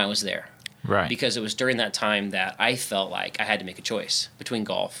when I was there. Right. Because it was during that time that I felt like I had to make a choice between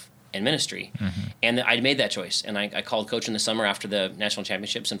golf and ministry. Mm-hmm. And I made that choice. And I called coach in the summer after the national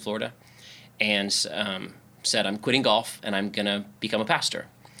championships in Florida and said, I'm quitting golf and I'm going to become a pastor.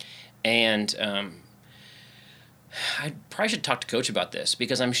 And I probably should talk to coach about this,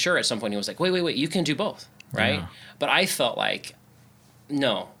 because I'm sure at some point he was like, wait, you can do both, right? Yeah. But I felt like,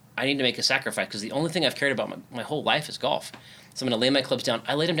 no, I need to make a sacrifice, because the only thing I've cared about my whole life is golf. So I'm going to lay my clubs down.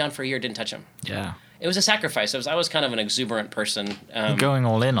 I laid them down for a year, didn't touch them. Yeah. It was a sacrifice. I was kind of an exuberant person. Going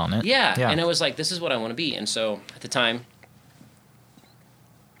all in on it. Yeah. And it was like, this is what I want to be. And so at the time,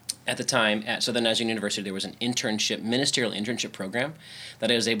 at the time at Southern Nazarene University, there was an ministerial internship program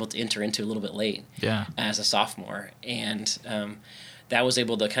that I was able to enter into a little bit late as a sophomore. And that was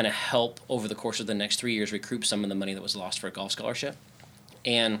able to kind of help over the course of the next 3 years recoup some of the money that was lost for a golf scholarship.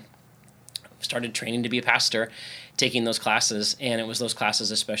 And started training to be a pastor, taking those classes, and it was those classes,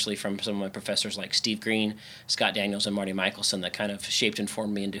 especially from some of my professors like Steve Green, Scott Daniels, and Marty Michelson, that kind of shaped and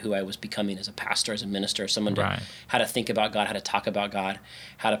formed me into who I was becoming as a pastor, as a minister, someone to how to think about God, how to talk about God,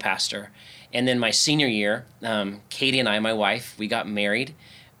 how to pastor. And then my senior year, Katie and I, my wife, we got married,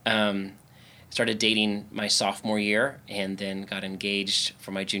 started dating my sophomore year, and then got engaged for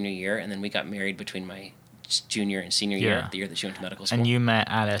my junior year, and then we got married between my junior and senior year, the year that she went to medical school. And you met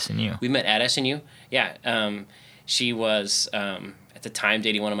at SNU. We met at SNU. Yeah. She was at the time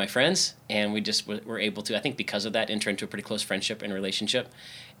dating one of my friends, and we just were able to, I think because of that, enter into a pretty close friendship and relationship,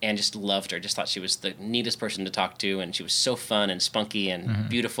 and just loved her. Just thought she was the neatest person to talk to, and she was so fun and spunky and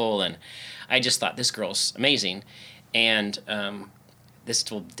beautiful, and I just thought, this girl's amazing. And this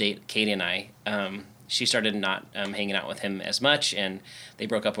will date Katie and I. She started not hanging out with him as much, and they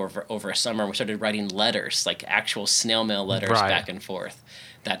broke up over a summer. We started writing letters, like actual snail mail letters back and forth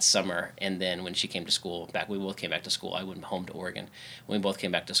that summer. And then when she came to school, we both came back to school. I went home to Oregon. When we both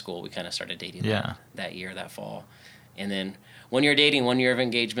came back to school, we kind of started dating that year, that fall. And then 1 year dating, 1 year of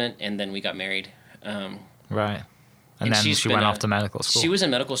engagement, and then we got married. And then she went off to medical school. She was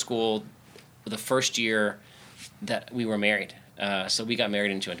in medical school the first year that we were married. So we got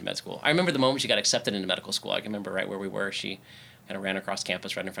married and she went to med school. I remember the moment she got accepted into medical school. I can remember right where we were. She kind of ran across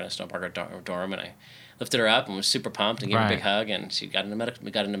campus right in front of Stone Park dorm, and I lifted her up and was super pumped and gave her a big hug. And she got into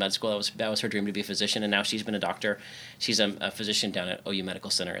med school. That was her dream, to be a physician, and now she's been a doctor. She's a physician down at OU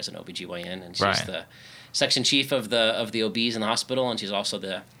Medical Center as an OBGYN, and she's the section chief of the OBs in the hospital, and she's also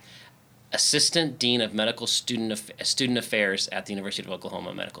the assistant dean of medical student affairs at the University of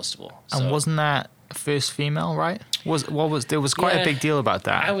Oklahoma Medical School. So, and wasn't that first female, right? There was quite a big deal about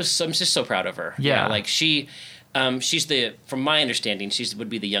that. I'm just so proud of her. Yeah, like she's from my understanding, would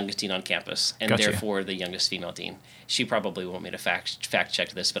be the youngest dean on campus, and therefore the youngest female dean. She probably won't me to fact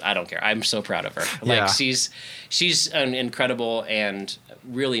check this, but I don't care. I'm so proud of her. Like she's incredible and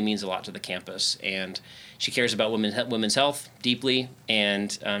really means a lot to the campus, and she cares about women's health deeply,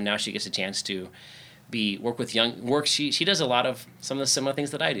 and now she gets a chance to work with she does a lot of some of the similar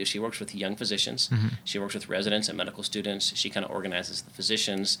things that I do. She works with young physicians. She works with residents and medical students. She kind of organizes the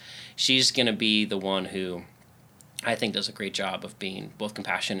physicians. She's going to be the one who I think does a great job of being both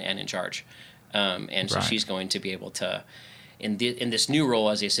compassionate and in charge. And so she's going to be able to, in this new role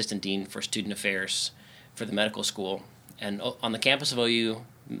as the assistant dean for student affairs for the medical school, and on the campus of OU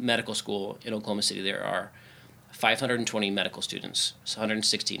Medical School in Oklahoma City, there are 520 medical students, so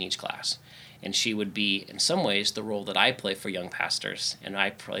 160 in each class. And she would be, in some ways, the role that I play for young pastors, and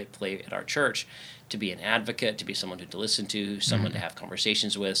I play at our church, to be an advocate, to be someone to listen to, someone to have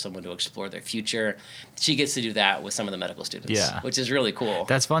conversations with, someone to explore their future. She gets to do that with some of the medical students, which is really cool.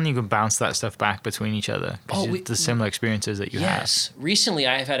 That's fun. You can bounce that stuff back between each other. The similar experiences that you have. Yes. Recently,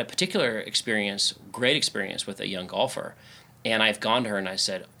 I have had a particular great experience with a young golfer. And I've gone to her and I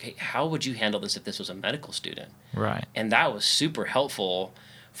said, okay, how would you handle this if this was a medical student? Right. And that was super helpful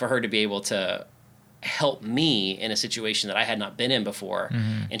for her to be able to help me in a situation that I had not been in before.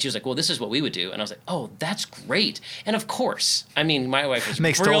 And she was like, well, this is what we would do. And I was like, oh, that's great. And of course, I mean, my wife is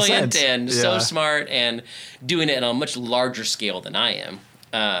brilliant and so smart and doing it on a much larger scale than I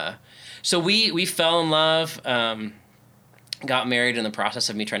am. So we fell in love, got married in the process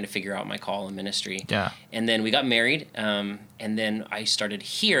of me trying to figure out my call in ministry. Yeah. And then we got married. And then I started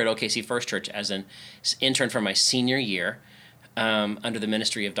here at OKC First Church as an intern for my senior year. Under the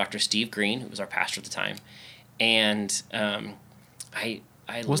ministry of Dr. Steve Green, who was our pastor at the time, and I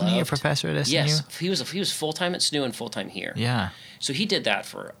wasn't he a professor at SNU? Yes, he was full time at SNU and full time here. Yeah, so he did that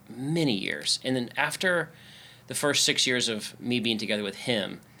for many years, and then after the first 6 years of me being together with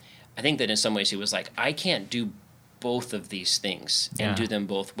him, I think that in some ways he was like, I can't do both of these things and do them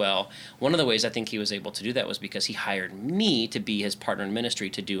both well. One of the ways I think he was able to do that was because he hired me to be his partner in ministry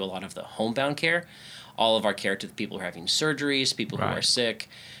to do a lot of the homebound care, all of our care to the people who are having surgeries, people who are sick.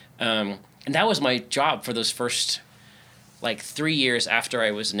 And that was my job for those first 3 years after I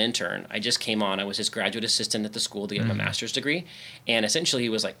was an intern. I just came on. I was his graduate assistant at the school to get my master's degree. And essentially he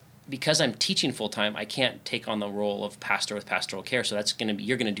was like, because I'm teaching full time, I can't take on the role of pastor with pastoral care. So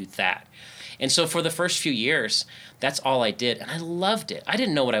you're going to do that. And so for the first few years, that's all I did. And I loved it. I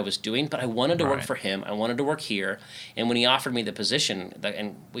didn't know what I was doing, but I wanted to work for him. I wanted to work here. And when he offered me the position,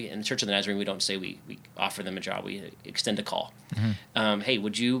 and we in the Church of the Nazarene, we don't say we offer them a job. We extend a call. Hey,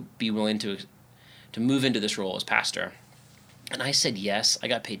 would you be willing to move into this role as pastor? And I said yes. I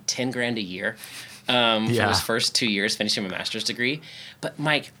got paid $10,000 a year for those first 2 years finishing my master's degree. But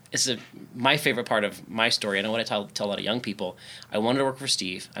Mike, my favorite part of my story, and I want to tell a lot of young people, I wanted to work for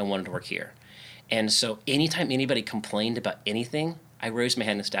Steve. I wanted to work here. And so anytime anybody complained about anything, I raised my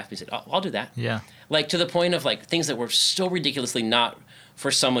hand in staff and said, oh, I'll do that. Yeah. Like to the point of like things that were so ridiculously not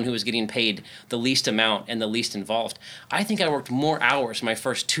for someone who was getting paid the least amount and the least involved. I think I worked more hours my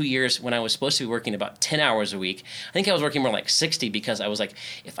first 2 years when I was supposed to be working about 10 hours a week. I think I was working more like 60 because I was like,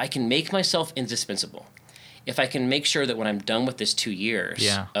 if I can make myself indispensable, if I can make sure that when I'm done with this 2 years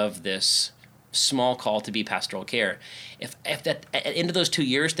of this small call to be pastoral care, if at the end of those 2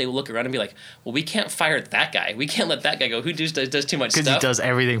 years they will look around and be like, well, we can't fire that guy, we can't let that guy go who does too much stuff, because he does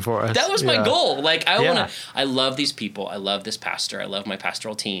everything for us. That was my goal. Like I love these people, I love this pastor, I love my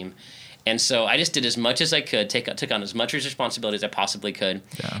pastoral team. And so I just did as much as I could, took on as much responsibility as I possibly could.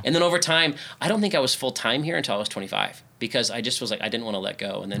 And then over time, I don't think I was full-time here until I was 25, because I just was like, I didn't want to let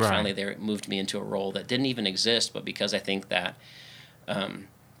go. And then finally they moved me into a role that didn't even exist, but because I think that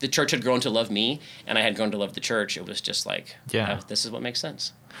the church had grown to love me, and I had grown to love the church. It was just like, this is what makes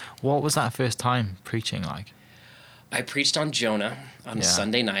sense. What was that first time preaching like? I preached on Jonah on a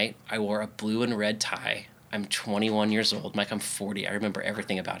Sunday night. I wore a blue and red tie. I'm 21 years old. Mike, I'm 40. I remember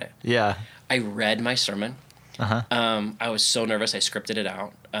everything about it. Yeah. I read my sermon. I was so nervous. I scripted it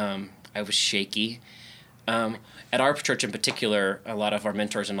out. I was shaky. At our church in particular, a lot of our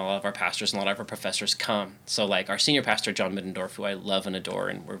mentors and a lot of our pastors and a lot of our professors come. So like our senior pastor, John Middendorf, who I love and adore,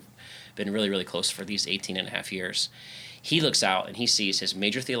 and we've been really, really close for these 18 and a half years, he looks out and he sees his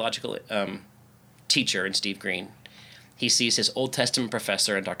major theological teacher in Steve Green. He sees his Old Testament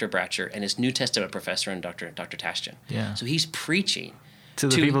professor in Dr. Bratcher and his New Testament professor in Dr. Tashtian. Yeah. So he's preaching to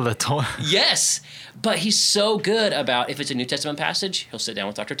the people that taught. Yes, but he's so good about, if it's a New Testament passage, he'll sit down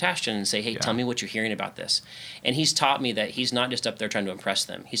with Dr. Tashtian and say, hey, tell me what you're hearing about this. And he's taught me that he's not just up there trying to impress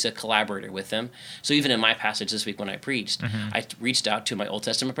them. He's a collaborator with them. So even in my passage this week when I preached, I reached out to my Old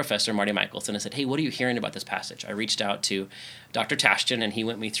Testament professor, Marty Michelson, and said, hey, what are you hearing about this passage? I reached out to Dr. Tashtian, and he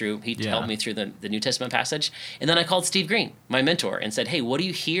helped me through the New Testament passage. And then I called Steve Green, my mentor, and said, hey, what do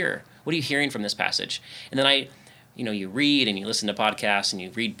you hear? What are you hearing from this passage? And then you read and you listen to podcasts and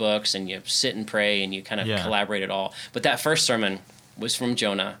you read books and you sit and pray and you kind of collaborate it all. But that first sermon was from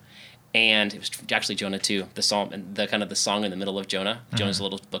Jonah, and it was actually Jonah 2, the psalm, and the kind of the song in the middle of Jonah. Jonah's a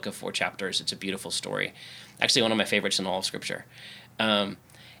little book of 4 chapters. It's a beautiful story. Actually, one of my favorites in all of Scripture. And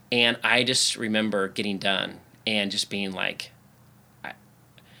I just remember getting done and just being like,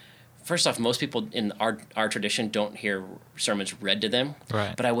 first off, most people in our tradition don't hear sermons read to them.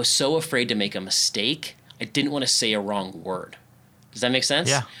 Right. But I was so afraid to make a mistake. I didn't want to say a wrong word. Does that make sense?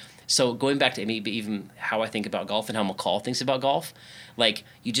 Yeah. So going back to maybe even how I think about golf and how McCall thinks about golf, like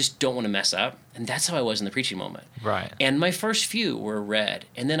you just don't want to mess up. And that's how I was in the preaching moment. Right. And my first few were read.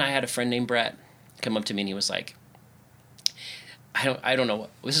 And then I had a friend named Brett come up to me and he was like, I don't know.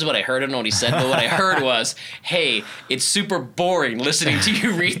 This is what I heard. I don't know what he said, but what I heard was, hey, it's super boring listening to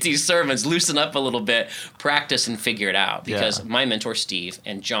you read these sermons. Loosen up a little bit, practice, and figure it out. Because my mentor, Steve,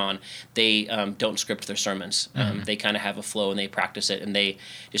 and John, they don't script their sermons. They kind of have a flow, and they practice it, and they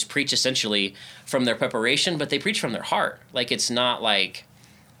just preach essentially from their preparation, but they preach from their heart. Like, it's not like...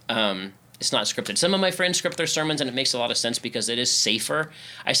 it's not scripted. Some of my friends script their sermons, and it makes a lot of sense because it is safer.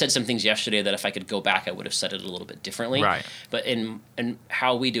 I said some things yesterday that if I could go back, I would have said it a little bit differently. Right. But in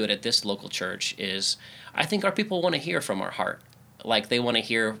how we do it at this local church is, I think our people want to hear from our heart. Like, they want to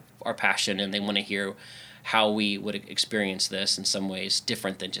hear our passion, and they want to hear how we would experience this in some ways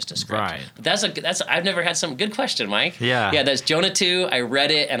different than just a script. Right. But I've never had some good question, Mike. Yeah. Yeah, that's Jonah 2. I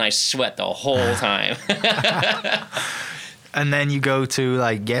read it, and I sweat the whole time. And then you go to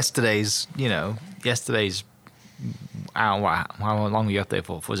like yesterday's, how long were you up there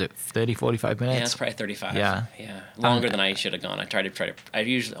for? Was it 30, 45 minutes? Yeah, it's probably 35. Yeah. Yeah. Longer than I should have gone. I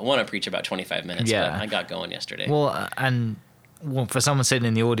want to preach about 25 minutes, but I got going yesterday. Well, for someone sitting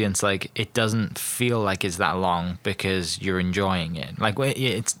in the audience, like, it doesn't feel like it's that long because you're enjoying it. Like,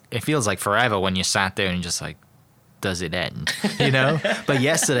 it feels like forever when you sat there and just like, does it end? But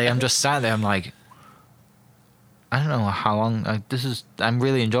yesterday I'm just sat there, I'm like, I don't know how long I'm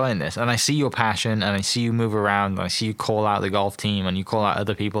really enjoying this. And I see your passion, and I see you move around, and I see you call out the golf team, and you call out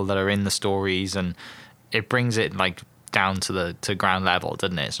other people that are in the stories, and it brings it like down to ground level,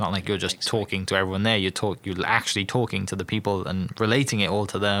 doesn't it? It's not like you're just talking to everyone there. You're actually talking to the people and relating it all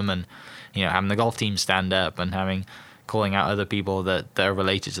to them, and having the golf team stand up and calling out other people that are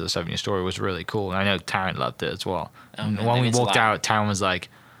related to the 7-year story was really cool. And I know Taryn loved it as well. And when we walked out, Taryn was like,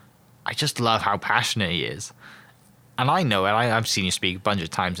 I just love how passionate he is. And I know it. I've seen you speak a bunch of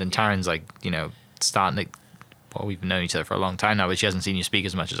times, and Taryn's like, starting to well, we've known each other for a long time now, but she hasn't seen you speak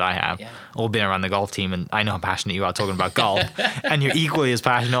as much as I have, Yeah. or been around the golf team, and I know how passionate you are talking about golf, and you're equally as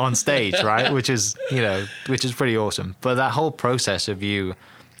passionate on stage, right? Which is pretty awesome. But that whole process of you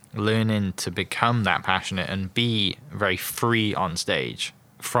learning to become that passionate and be very free on stage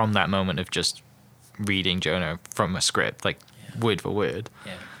from that moment of just reading Jonah from a script, like word for word.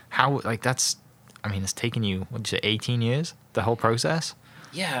 Yeah. How, like, it's taken you, what did you say, 18 years, the whole process?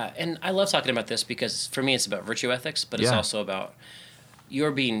 Yeah, and I love talking about this because for me it's about virtue ethics, but it's Yeah. also about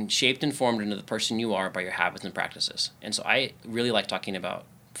you're being shaped and formed into the person you are by your habits and practices. And so I really like talking about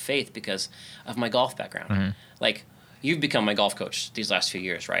faith because of my golf background. Mm-hmm. Like, you've become my golf coach these last few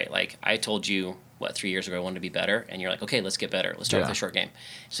years, right? Like, I told you, 3 years ago I wanted to be better, and you're like, okay, let's get better. Let's start Yeah. with the short game.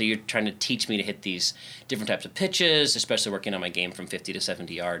 So you're trying to teach me to hit these different types of pitches, especially working on my game from 50 to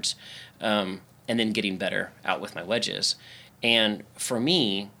 70 yards, and then getting better out with my wedges. And for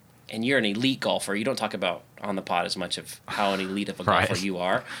me, and you're an elite golfer, you don't talk about on the pod as much of how an elite of a Right. golfer you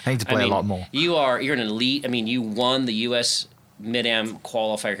are. I need to play a lot more. You're an elite. I mean, you won the U.S. Mid-Am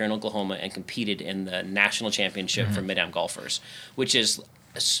qualifier here in Oklahoma and competed in the national championship for Mid-Am golfers, which is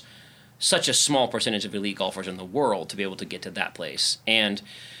such a small percentage of elite golfers in the world to be able to get to that place. And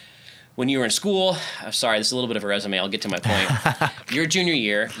when you were in school, I'm sorry, this is a little bit of a resume. I'll get to my point. Your junior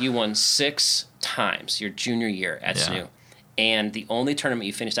year, you won 6 times your junior year at Yeah. SNU. And the only tournament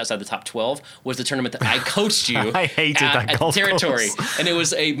you finished outside the top 12 was the tournament that I coached you I hated that at golf Territory. course. And it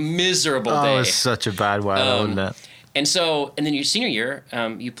was a miserable Oh, day. it was such a bad way, wasn't it? And then your senior year,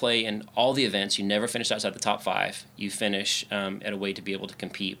 you play in all the events. You never finished outside the top 5. You finish at a way to be able to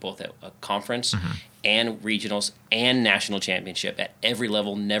compete both at a conference and regionals and national championship at every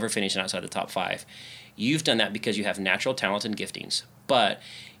level, never finishing outside the top 5. You've done that because you have natural talent and giftings, but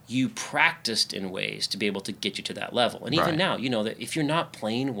you practiced in ways to be able to get you to that level. And even Right. now, you know that if you're not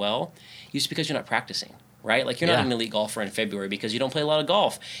playing well, it's because you're not practicing. Right? Like, you're not Yeah. an elite golfer in February because you don't play a lot of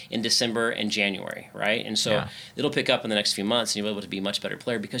golf in December and January, right? And so Yeah. it'll pick up in the next few months and you'll be able to be a much better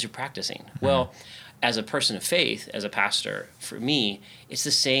player because you're practicing. Well, as a person of faith, as a pastor, for me, it's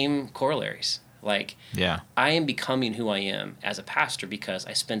the same corollaries. Like, Yeah. I am becoming who I am as a pastor because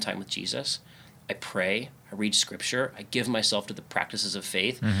I spend time with Jesus. I pray. I read scripture. I give myself to the practices of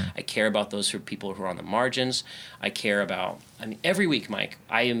faith. I care about those people who are on the margins. I care about, every week, Mike,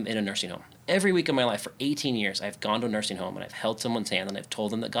 I am in a nursing home. Every week of my life for 18 years, I've gone to a nursing home and I've held someone's hand and I've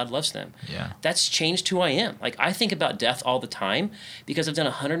told them that God loves them. Yeah. That's changed who I am. Like, I think about death all the time because I've done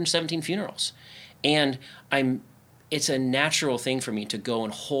 117 funerals. And it's a natural thing for me to go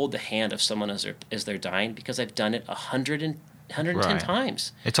and hold the hand of someone as they're dying because I've done it 110 Right.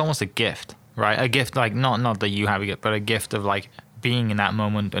 times. It's almost a gift, right? A gift, like, not that you have a gift, but a gift of, like, being in that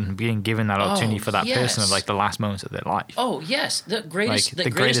moment and being given that opportunity for that person of, yes. like, the last moments of their life. Oh, yes. The greatest, Like, the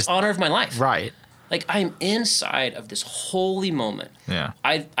greatest honor of my life. Right. Like, I'm inside of this holy moment. Yeah.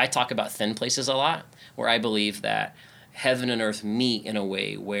 I talk about thin places a lot, where I believe that heaven and earth meet in a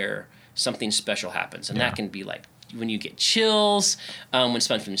way where something special happens. And Yeah. that can be like when you get chills, when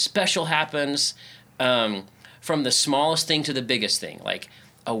something special happens, from the smallest thing to the biggest thing, like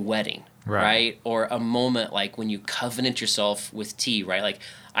a wedding, right? Or a moment like when you covenant yourself with tea, right? Like,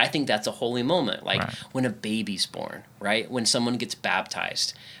 I think that's a holy moment. Like Right. when a baby's born, right? When someone gets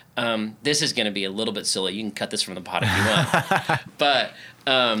baptized. This is going to be a little bit silly. You can cut this from the pod if you want. But,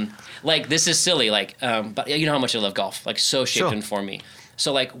 like, this is silly. Like, but you know how much I love golf. Like, so shaped Sure. and for me.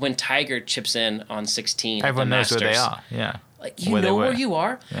 So, like, when Tiger chips in on 16 at Everyone the knows where they Masters, are. Yeah. like, you Where they know where were. you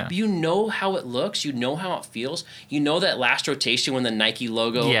are. Yeah. But you know how it looks. You know how it feels. You know that last rotation when the Nike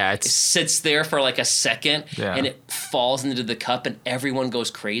logo Yeah, it's- sits there for like a second Yeah. and it falls into the cup and everyone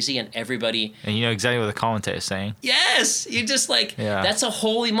goes crazy and everybody. And you know exactly what the commentator's saying. Yes, you just like, Yeah. that's a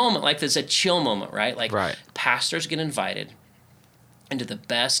holy moment. Like, there's a chill moment, right? Like, Right. pastors get invited into the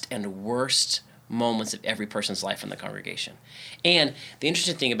best and worst moments of every person's life in the congregation. And the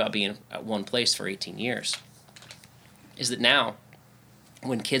interesting thing about being at one place for 18 years is that now,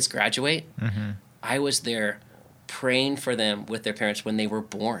 when kids graduate, I was there praying for them with their parents when they were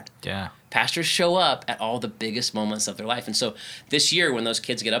born. Yeah. Pastors show up at all the biggest moments of their life. And so this year, when those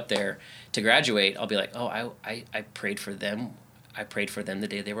kids get up there to graduate, I'll be like, oh, I prayed for them. I prayed for them the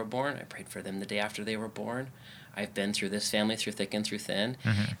day they were born. I prayed for them the day after they were born. I've been through this family through thick and through thin.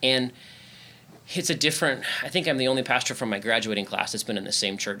 And it's a different, I think I'm the only pastor from my graduating class that's been in the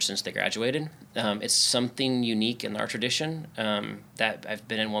same church since they graduated. It's something unique in our tradition that I've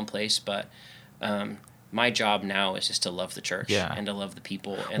been in one place, but my job now is just to love the church and to love the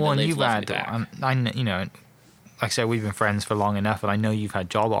people and Well, to and live you've love had, me back. you know, like I said, we've been friends for long enough, and I know you've had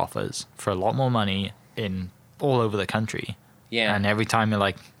job offers for a lot more money in all over the country. Yeah. And every time you're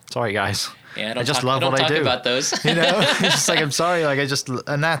like, sorry guys. Yeah, I just love what I do. Don't talk about those. You know, it's just like, I'm sorry. Like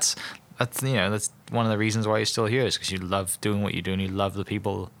and that's one of the reasons why you're still here, is because you love doing what you do and you love the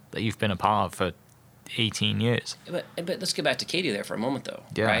people that you've been a part of for 18 years. But let's get back to Katie there for a moment, though.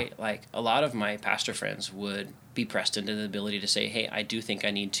 Yeah. Right? Like, a lot of my pastor friends would be pressed into the ability to say, hey, I do think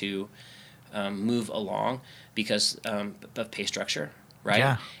I need to move along because of pay structure, right?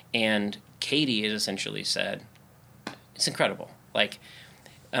 Yeah. And Katie has essentially said, it's incredible. Like,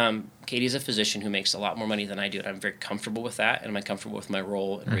 Katie's a physician who makes a lot more money than I do, and I'm very comfortable with that, and I'm comfortable with my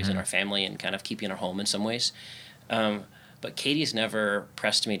role in raising our family and kind of keeping our home in some ways. But Katie's never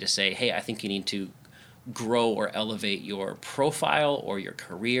pressed me to say, hey, I think you need to grow or elevate your profile or your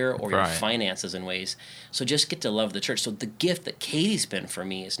career or your finances in ways. So just get to love the church. So the gift that Katie's been for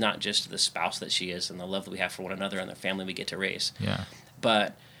me is not just the spouse that she is and the love that we have for one another and the family we get to raise. Yeah.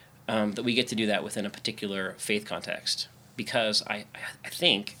 But that we get to do that within a particular faith context. Because I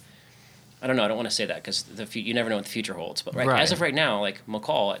think, I don't know, I don't want to say that because you never know what the future holds. But as of right now, like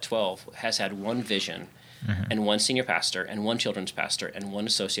McCall at 12 has had one vision and one senior pastor and one children's pastor and one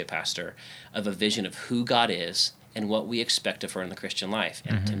associate pastor of a vision of who God is and what we expect of her in the Christian life.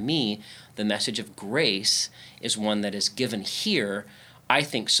 And to me, the message of grace is one that is given here, I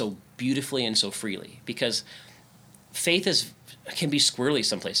think, so beautifully and so freely. Because faith can be squirrely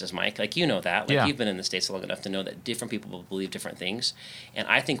some places, Mike. Like, you know that. Like, you've been in the States long enough to know that different people will believe different things. And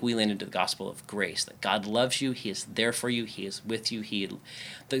I think we lean into the gospel of grace, that God loves you. He is there for you. He is with you.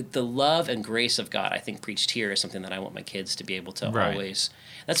 The love and grace of God, I think, preached here is something that I want my kids to be able to always.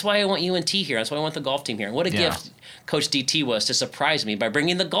 That's why I want UNT here. That's why I want the golf team here. And what a gift Coach DT was to surprise me by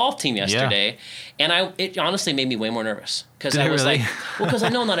bringing the golf team yesterday. Yeah. And it honestly made me way more nervous. Because I was like, because I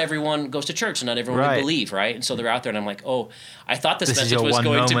know not everyone goes to church and not everyone will believe, right? And so they're out there and I'm like, oh, I thought this message was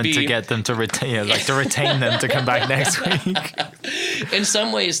going to be... to get them to retain, to retain them to come back next week. In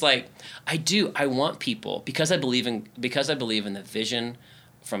some ways, like, I want people, because I believe in the vision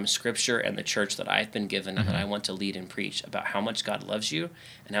from Scripture and the church that I've been given and that I want to lead and preach about how much God loves you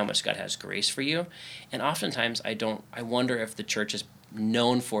and how much God has grace for you. And oftentimes I wonder if the church is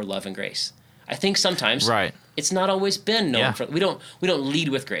known for love and grace. I think sometimes it's not always been known for. We don't lead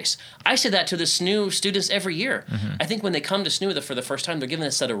with grace. I say that to the SNU students every year. I think when they come to SNU for the first time, they're given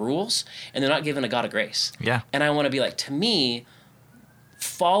a set of rules and they're not given a God of grace. Yeah. And I want to be like, to me,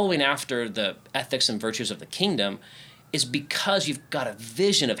 following after the ethics and virtues of the kingdom is because you've got a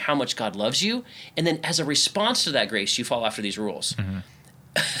vision of how much God loves you, and then as a response to that grace, you follow after these rules.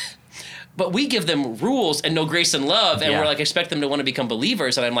 But we give them rules and no grace and love, and we're like, expect them to want to become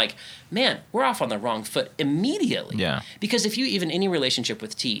believers, and I'm like, man, we're off on the wrong foot immediately. Yeah. Because if you, even any relationship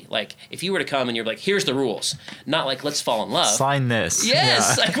with T, like, if you were to come and you're like, here's the rules, not like, let's fall in love. Sign this.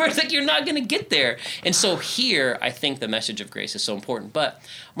 Yes, like, we're like, you're not going to get there. And so here, I think the message of grace is so important. But,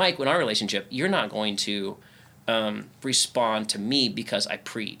 Mike, in our relationship, you're not going to respond to me because I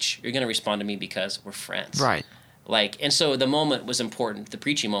preach. You're going to respond to me because we're friends. Right. Like, and so the moment was important, the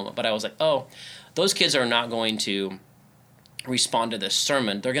preaching moment, but I was like, oh, those kids are not going to respond to this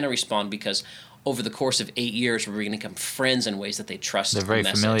sermon. They're going to respond because over the course of 8 years, we're going to become friends in ways that they trust. They're very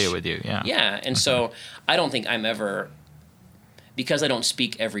familiar with you, yeah. Yeah, and so I don't think I'm ever, because I don't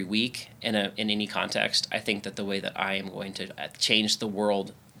speak every week in any context, I think that the way that I am going to change the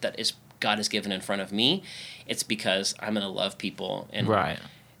world that is God has given in front of me, it's because I'm going to love people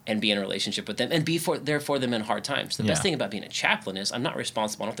and be in a relationship with them and be there for them in hard times. The best thing about being a chaplain is I'm not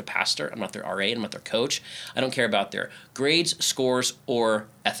responsible. I'm not their pastor. I'm not their RA. I'm not their coach. I don't care about their grades, scores, or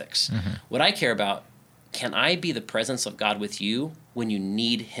ethics. What I care about, can I be the presence of God with you when you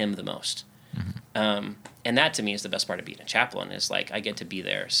need him the most? And that to me is the best part of being a chaplain, is like I get to be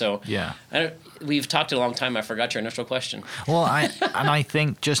there. So we've talked a long time. I forgot your initial question. Well, I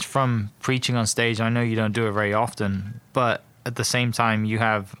think just from preaching on stage, I know you don't do it very often, but at the same time,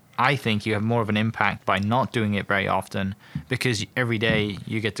 I think you have more of an impact by not doing it very often, because every day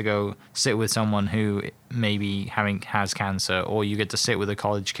you get to go sit with someone who maybe has cancer, or you get to sit with a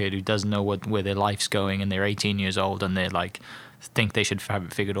college kid who doesn't know where their life's going, and they're 18 years old and they're like, think they should have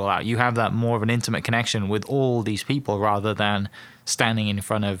it figured all out. You have that more of an intimate connection with all these people rather than standing in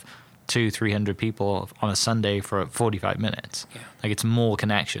front of 200-300 people on a Sunday for 45 minutes. Like, it's more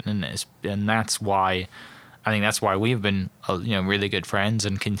connection in this, and that's why we've been really good friends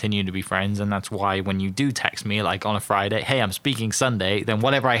and continue to be friends. And that's why when you do text me like on a Friday, hey, I'm speaking Sunday, then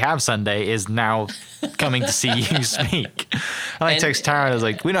whatever I have Sunday is now coming to see you speak. And I text Tara, I was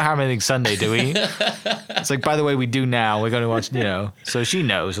like, we don't have anything Sunday, do we? It's like, by the way, we do now. We're going to watch, so she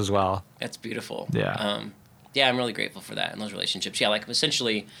knows as well. That's beautiful. Yeah. I'm really grateful for that in those relationships. Yeah, like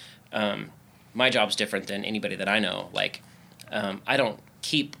essentially, my job's different than anybody that I know. Like, I don't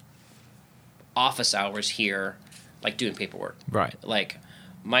keep office hours here, like doing paperwork. Right. Like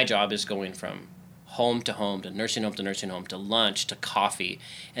my job is going from home to nursing home to nursing home to lunch to coffee.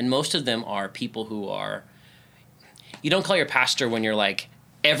 And most of them are people who are, you don't call your pastor when you're like,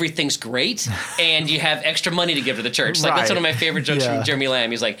 everything's great and you have extra money to give to the church. Like that's one of my favorite jokes from Jeremy Lamb.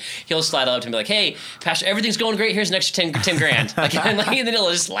 He's like, he'll slide up to me like, hey, pastor, everything's going great. Here's an extra 10 grand. Like, and then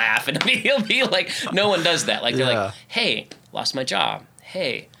he'll just laugh and he'll be like, no one does that. Like they're like, hey, lost my job.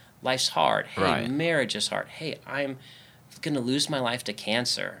 Hey, life's hard. Hey, marriage is hard. Hey, I'm going to lose my life to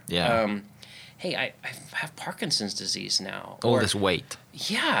cancer. Yeah. Hey, I have Parkinson's disease now. All this weight.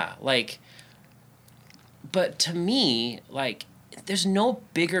 Yeah. Like, but to me, like, there's no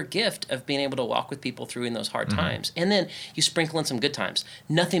bigger gift of being able to walk with people through in those hard times. And then you sprinkle in some good times.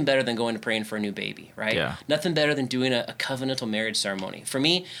 Nothing better than going to praying for a new baby, right? Yeah. Nothing better than doing a covenantal marriage ceremony. For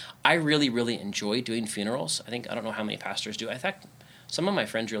me, I really, really enjoy doing funerals. I don't know how many pastors do. I think some of my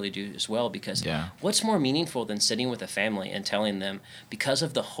friends really do as well, because what's more meaningful than sitting with a family and telling them, because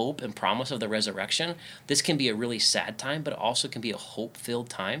of the hope and promise of the resurrection, this can be a really sad time, but it also can be a hope-filled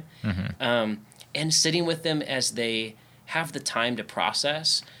time. And sitting with them as they have the time to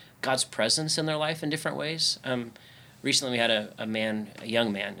process God's presence in their life in different ways. Recently we had a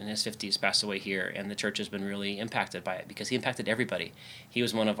young man in his 50s pass away here, and the church has been really impacted by it because he impacted everybody. He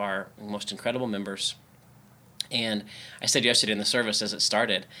was one of our most incredible members. And I said yesterday in the service as it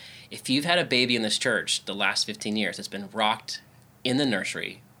started, if you've had a baby in this church the last 15 years, it's been rocked in the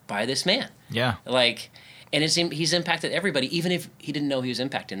nursery by this man. Yeah. And he's impacted everybody, even if he didn't know he was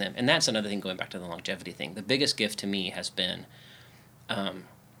impacting them. And that's another thing, going back to the longevity thing. The biggest gift to me has been,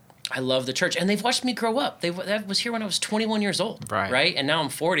 I love the church. And they've watched me grow up. That was here when I was 21 years old. Right? And now I'm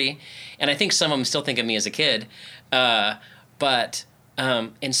 40. And I think some of them still think of me as a kid. But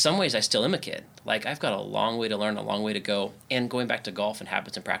in some ways, I still am a kid. Like, I've got a long way to learn, a long way to go. And going back to golf and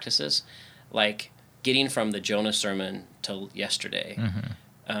habits and practices, like getting from the Jonah sermon to yesterday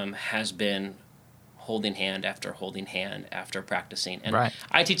has been holding hand after practicing. And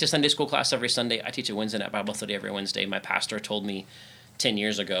I teach a Sunday school class every Sunday. I teach a Wednesday night Bible study every Wednesday. My pastor told me 10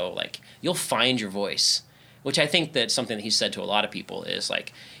 years ago, like, you'll find your voice, which I think that's something that he said to a lot of people is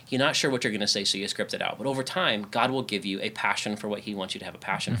like, you're not sure what you're going to say, so you script it out. But over time, God will give you a passion for what he wants you to have a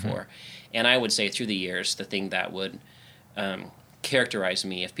passion for. And I would say through the years, the thing that would characterize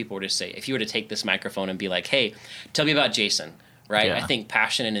me, if people were to say, if you were to take this microphone and be like, hey, tell me about Jason, right? I think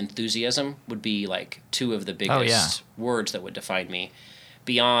passion and enthusiasm would be like two of the biggest words that would define me.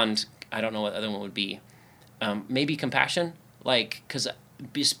 Beyond, I don't know what the other one would be. Maybe compassion, like, because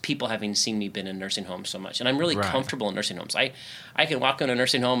people having seen me been in nursing homes so much, and I'm really comfortable in nursing homes. I can walk in a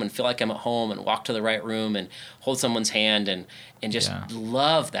nursing home and feel like I'm at home, and walk to the right room and hold someone's hand and just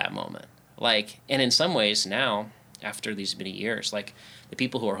love that moment. Like, and in some ways now, after these many years, like the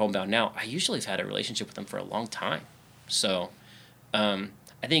people who are homebound now, I usually have had a relationship with them for a long time. So I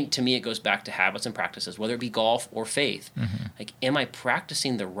think to me it goes back to habits and practices, whether it be golf or faith. Like, am I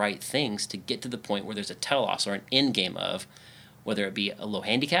practicing the right things to get to the point where there's a telos or an end game of, whether it be a low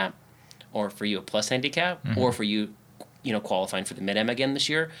handicap, or for you a plus handicap, or for you, qualifying for the Mid-Am again this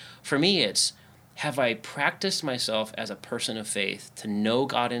year. For me, it's, have I practiced myself as a person of faith to know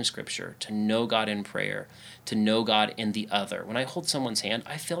God in Scripture, to know God in prayer, to know God in the other? When I hold someone's hand,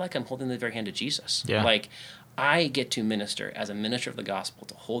 I feel like I'm holding the very hand of Jesus. Yeah. Like, I get to minister as a minister of the gospel,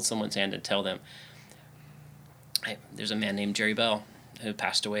 to hold someone's hand and tell them. There's a man named Jerry Bell who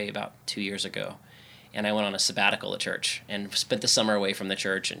passed away about 2 years ago. And I went on a sabbatical at church and spent the summer away from the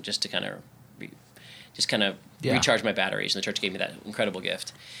church, and just to kind of recharge my batteries. And the church gave me that incredible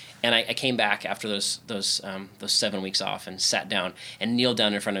gift. And I came back after those 7 weeks off and sat down and kneeled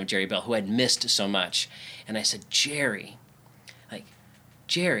down in front of Jerry Bell, who I'd missed so much. And I said, Jerry,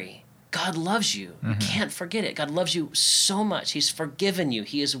 God loves you. You can't forget it. God loves you so much. He's forgiven you.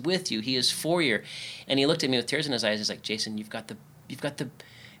 He is with you. He is for you. And he looked at me with tears in his eyes. He's like, Jason, you've got the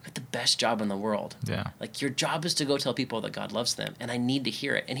best job in the world. Yeah. Like, your job is to go tell people that God loves them, and I need to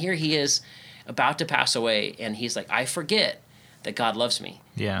hear it. And here he is about to pass away, and he's like, I forget that God loves me.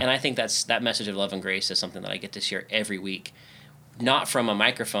 Yeah. And I think that message of love and grace is something that I get to share every week, not from a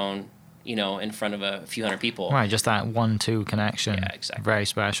microphone, in front of a few hundred people. Right, just that 1-2 connection. Yeah, exactly. Very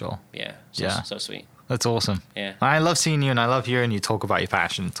special. Yeah. So sweet. That's awesome. Yeah. I love seeing you, and I love hearing you talk about your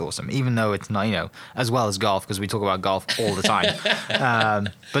passion. It's awesome. Even though it's not, as well as golf, because we talk about golf all the time.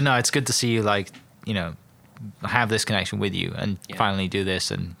 But no, it's good to see you, have this connection with you and finally do this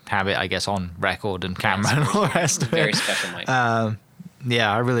and have it, I guess, on record and camera and all the rest of it. Very special, Mike.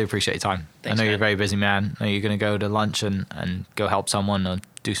 I really appreciate your time. Thanks, I know you're a very busy man. I know you're going to go to lunch and go help someone or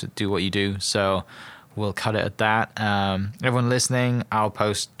do what you do. So we'll cut it at that. Everyone listening, I'll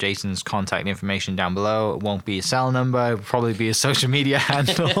post Jason's contact information down below. It won't be a cell number. It'll probably be his social media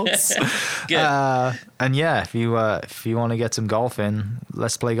handles. Good. And yeah, if you want to get some golf in,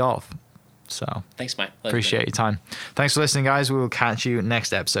 let's play golf. So Thanks, Mike. Appreciate your time. Thanks for listening, guys. We will catch you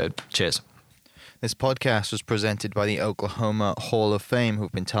next episode. Cheers. This podcast was presented by the Oklahoma Hall of Fame,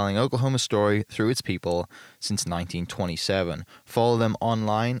 who've been telling Oklahoma's story through its people since 1927. Follow them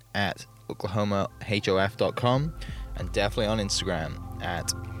online at oklahomahof.com and definitely on Instagram at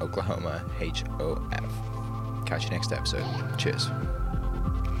oklahomahof. Catch you next episode. Cheers.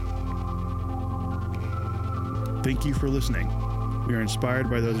 Thank you for listening. We are inspired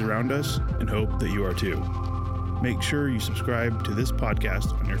by those around us and hope that you are too. Make sure you subscribe to this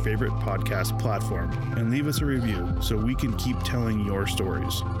podcast on your favorite podcast platform and leave us a review so we can keep telling your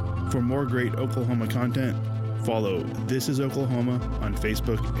stories. For more great Oklahoma content, follow This Is Oklahoma on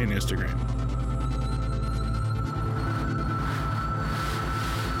Facebook and Instagram.